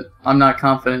axe that I'm not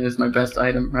confident is my best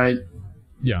item, right?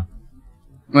 Yeah.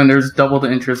 When there's double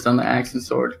the interest on the axe and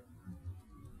sword.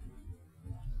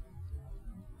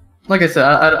 Like I said,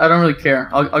 I don't really care.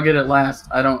 I'll get it last.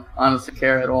 I don't honestly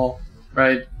care at all,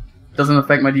 right? Doesn't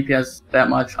affect my DPS that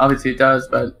much. Obviously it does,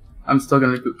 but I'm still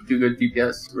going to do good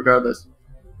DPS regardless.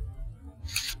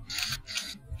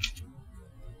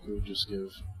 We would just give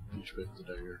each bit the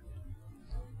dagger.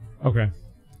 Okay.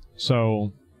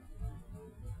 So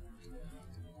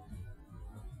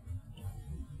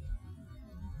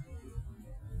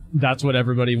that's what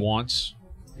everybody wants.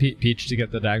 Peach to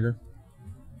get the dagger.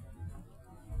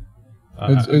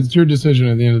 It's your decision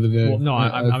at the end of the day. Well, no,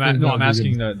 I'm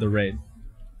asking the raid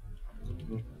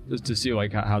just to see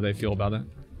like how they feel about it.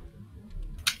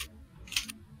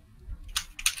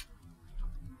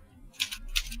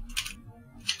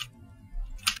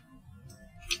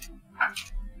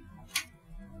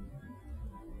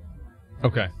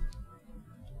 Okay.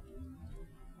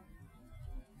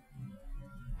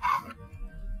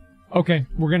 Okay,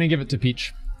 we're gonna give it to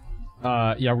Peach.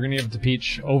 Yeah, we're gonna give it to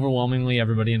Peach. Overwhelmingly,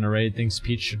 everybody in the raid thinks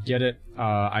Peach should get it.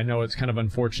 I know it's kind of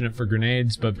unfortunate for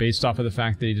Grenades, but based off of the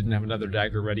fact that he didn't have another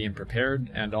dagger ready and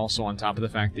prepared, and also on top of the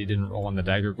fact that he didn't roll on the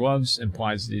dagger gloves,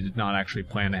 implies that he did not actually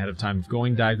plan ahead of time of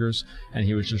going daggers, and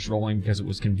he was just rolling because it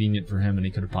was convenient for him and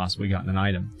he could have possibly gotten an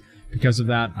item. Because of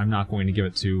that, I'm not going to give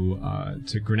it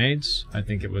to Grenades. I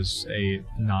think it was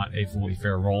not a fully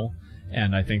fair roll,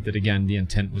 and I think that again the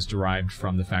intent was derived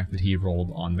from the fact that he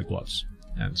rolled on the gloves,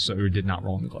 and so he did not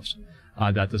roll on the gloves.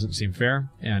 That doesn't seem fair,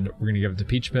 and we're going to give it to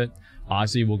Peach Pit.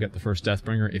 Ozzy will get the first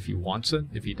Deathbringer if he wants it.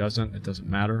 If he doesn't, it doesn't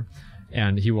matter,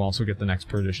 and he will also get the next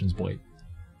Perdition's Blade.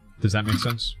 Does that make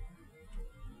sense?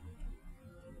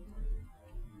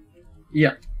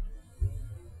 Yeah.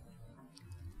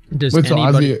 Does Wait,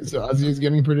 anybody... so Ozzy is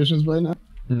getting Perdition's Blade now?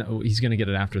 No, he's going to get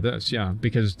it after this, yeah,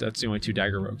 because that's the only 2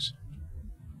 dagger rogues.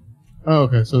 Oh,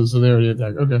 okay, so they already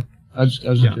attacked. Okay, I was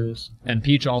just curious. And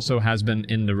Peach also has been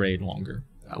in the raid longer,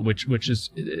 which is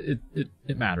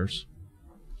it matters.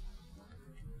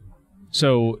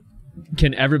 So,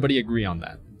 can everybody agree on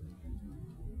that?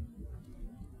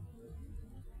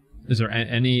 Is there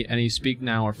any speak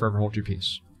now or forever hold your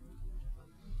peace?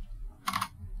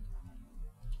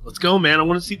 Let's go, man. I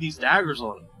want to see these daggers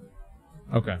on him.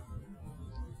 Okay.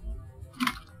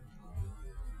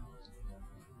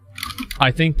 I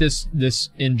think this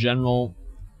in general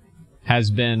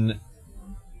has been...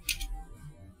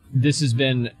 This has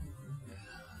been...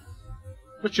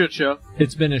 A shit show.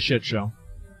 It's been a shit show.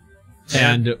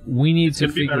 And we need to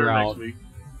figure out...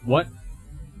 What?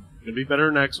 It'll be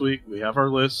better next week. We have our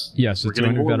list. Yes, it's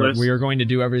going to be better. We are going to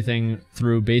do everything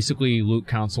through basically loot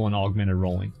council and augmented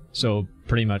rolling. So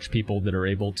pretty much people that are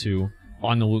able to,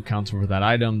 on the loot council for that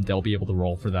item, they'll be able to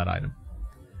roll for that item.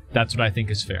 That's what I think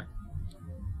is fair.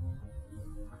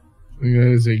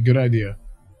 That is a good idea.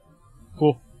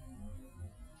 Cool.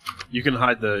 You can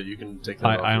hide the... You can take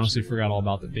that off. I honestly forgot all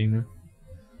about that being there.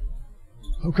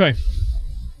 Okay.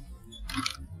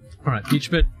 Alright, Peach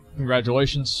Pit,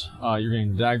 congratulations. You're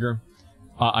getting the dagger.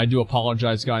 I do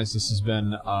apologize, guys. This has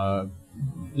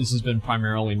been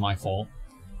primarily my fault.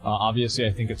 Obviously,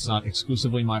 I think it's not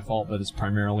exclusively my fault, but it's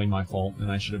primarily my fault,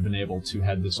 and I should have been able to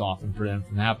head this off and prevent it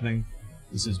from happening.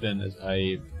 This has been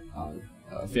a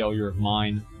failure of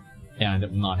mine, and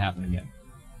it will not happen again.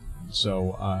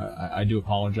 So I do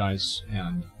apologize,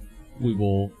 and we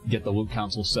will get the Loot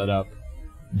Council set up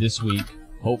this week,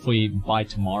 hopefully by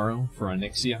tomorrow for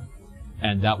Onyxia,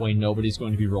 and that way nobody's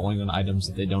going to be rolling on items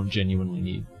that they don't genuinely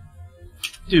need.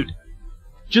 Dude,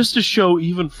 just to show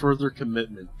even further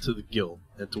commitment to the guild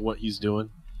and to what he's doing,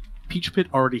 Peach Pit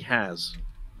already has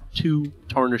 2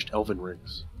 tarnished elven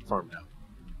rings farmed out.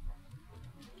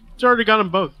 It's already got them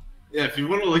both. Yeah, if you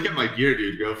want to look at my gear,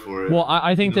 dude, go for it. Well,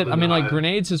 I think that, I mean, like,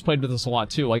 Grenades has played with us a lot,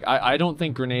 too. Like, I don't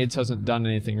think Grenades hasn't done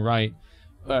anything right,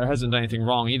 hasn't done anything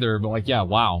wrong either, but, like, yeah,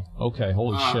 wow. Okay,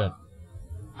 holy shit.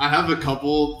 I have a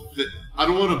couple that, I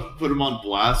don't want to put them on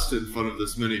blast in front of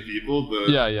this many people, but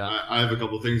yeah. I have a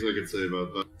couple things I could say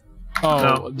about that.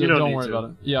 Oh, no, don't worry about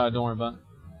it. Yeah, don't worry about it.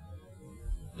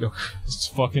 Yo, it's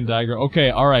fucking dagger.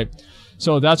 Okay, alright.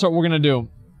 So that's what we're gonna do.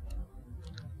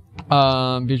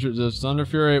 Featured this Thunder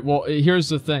Fury. Well, here's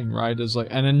the thing, right? Is like,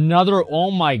 and another. Oh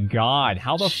my god,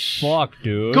 how the fuck,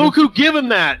 dude? Goku, give him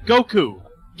that. Goku,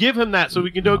 give him that so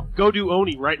we can go do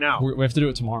Oni right now. We have to do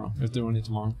it tomorrow. We have to do Oni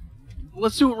tomorrow.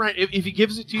 Let's do it right. If he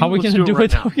gives it to you, how we let's gonna do it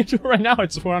right now. How we can do it right now?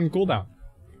 We're on cooldown.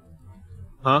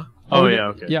 Huh? Oh yeah,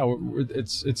 okay. Yeah,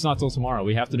 it's not till tomorrow.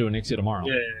 We have to do Onyxia tomorrow.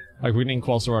 Yeah. Like we need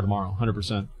Quell Sora tomorrow,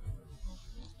 100%.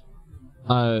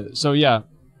 So yeah.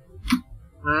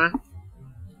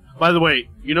 By the way,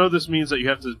 you know this means that you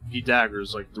have to be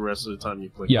daggers like the rest of the time you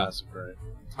play Classic,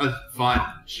 right? Fine,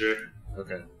 sure.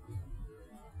 Okay.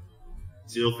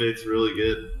 Seal Fate's really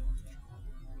good.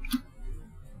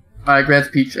 Alright, Grants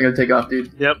Peach, I gotta take off,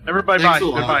 dude. Yep, everybody Thanks bye. a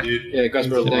lot, Goodbye. dude. Yeah, guys,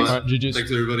 bro, thanks. Alright, GG's.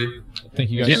 Thanks, everybody. Thank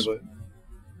you guys.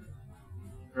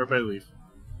 Everybody leave.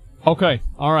 Okay,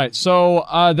 alright, so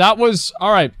that was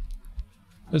alright.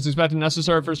 Was expected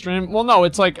necessary for stream? Well, no,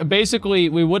 it's like basically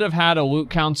we would have had a Loot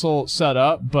Council set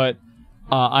up, but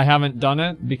I haven't done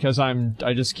it because I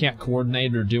just can't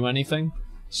coordinate or do anything.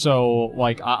 So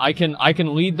like I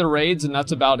can lead the raids and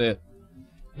that's about it,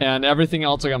 and everything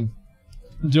else like I'm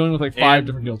doing with like 5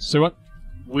 different guilds. Say what?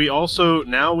 We also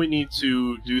now we need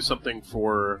to do something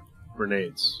for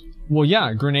grenades. Well,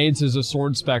 yeah, Grenades is a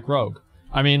sword spec rogue.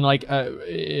 I mean, like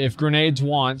if Grenades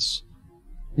wants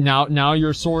now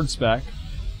you're sword spec.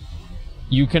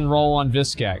 You can roll on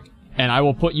Viscag, and I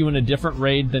will put you in a different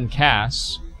raid than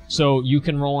Cass, so you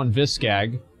can roll on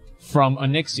Viscag from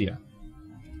Onyxia.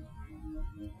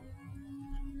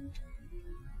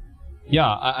 Yeah,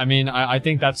 I mean, I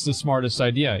think that's the smartest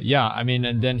idea. Yeah, I mean,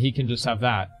 and then he can just have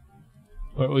that.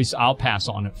 Or at least I'll pass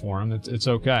on it for him. It's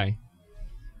okay.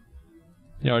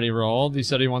 He already rolled. He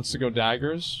said he wants to go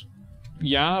daggers.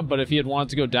 Yeah, but if he had wanted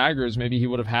to go daggers, maybe he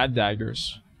would have had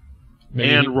daggers.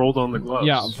 Maybe and rolled on the gloves.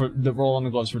 Yeah, for the roll on the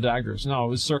gloves for daggers. No, it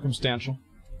was circumstantial.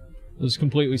 It was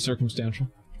completely circumstantial.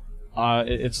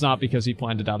 It's not because he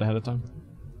planned it out ahead of time.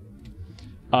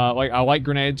 Like, I like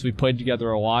Grenades. We played together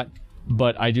a lot.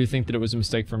 But I do think that it was a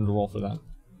mistake for him to roll for that.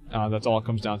 That's all it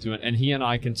comes down to. And he and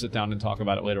I can sit down and talk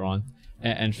about it later on.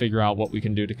 And figure out what we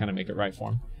can do to kind of make it right for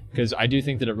him. Because I do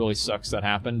think that it really sucks that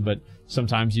happened. But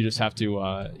sometimes you just have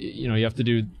to, you know, you have to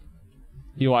do...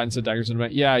 He lied and said daggers in the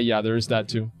event. Yeah, there is that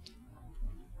too.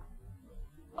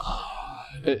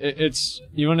 It's...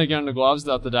 You want to get into gloves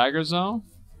without the daggers, though?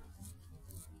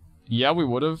 Yeah, we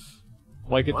would have.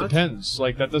 Like, it depends.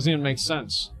 Like, that doesn't even make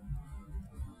sense.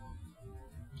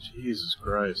 Jesus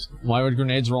Christ. Why would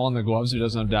Grenades roll on the gloves if he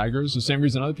doesn't have daggers? The same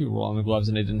reason other people roll on the gloves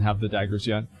and they didn't have the daggers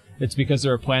yet. It's because they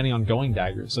were planning on going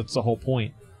daggers. That's the whole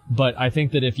point. But I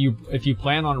think that if you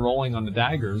plan on rolling on the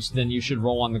daggers, then you should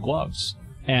roll on the gloves.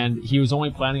 And he was only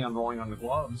planning on rolling on the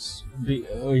gloves. He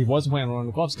wasn't planning on rolling on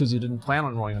the gloves because he didn't plan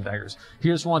on rolling on daggers. He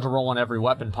just wanted to roll on every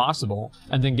weapon possible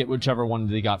and then get whichever one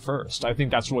that he got first. I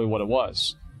think that's really what it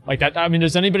was. Like that. I mean,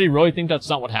 does anybody really think that's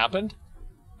not what happened?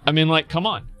 I mean, like, come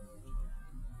on.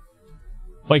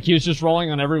 Like, he was just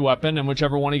rolling on every weapon, and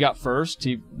whichever one he got first,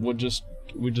 he would just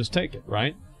take it,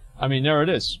 right? I mean, there it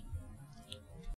is.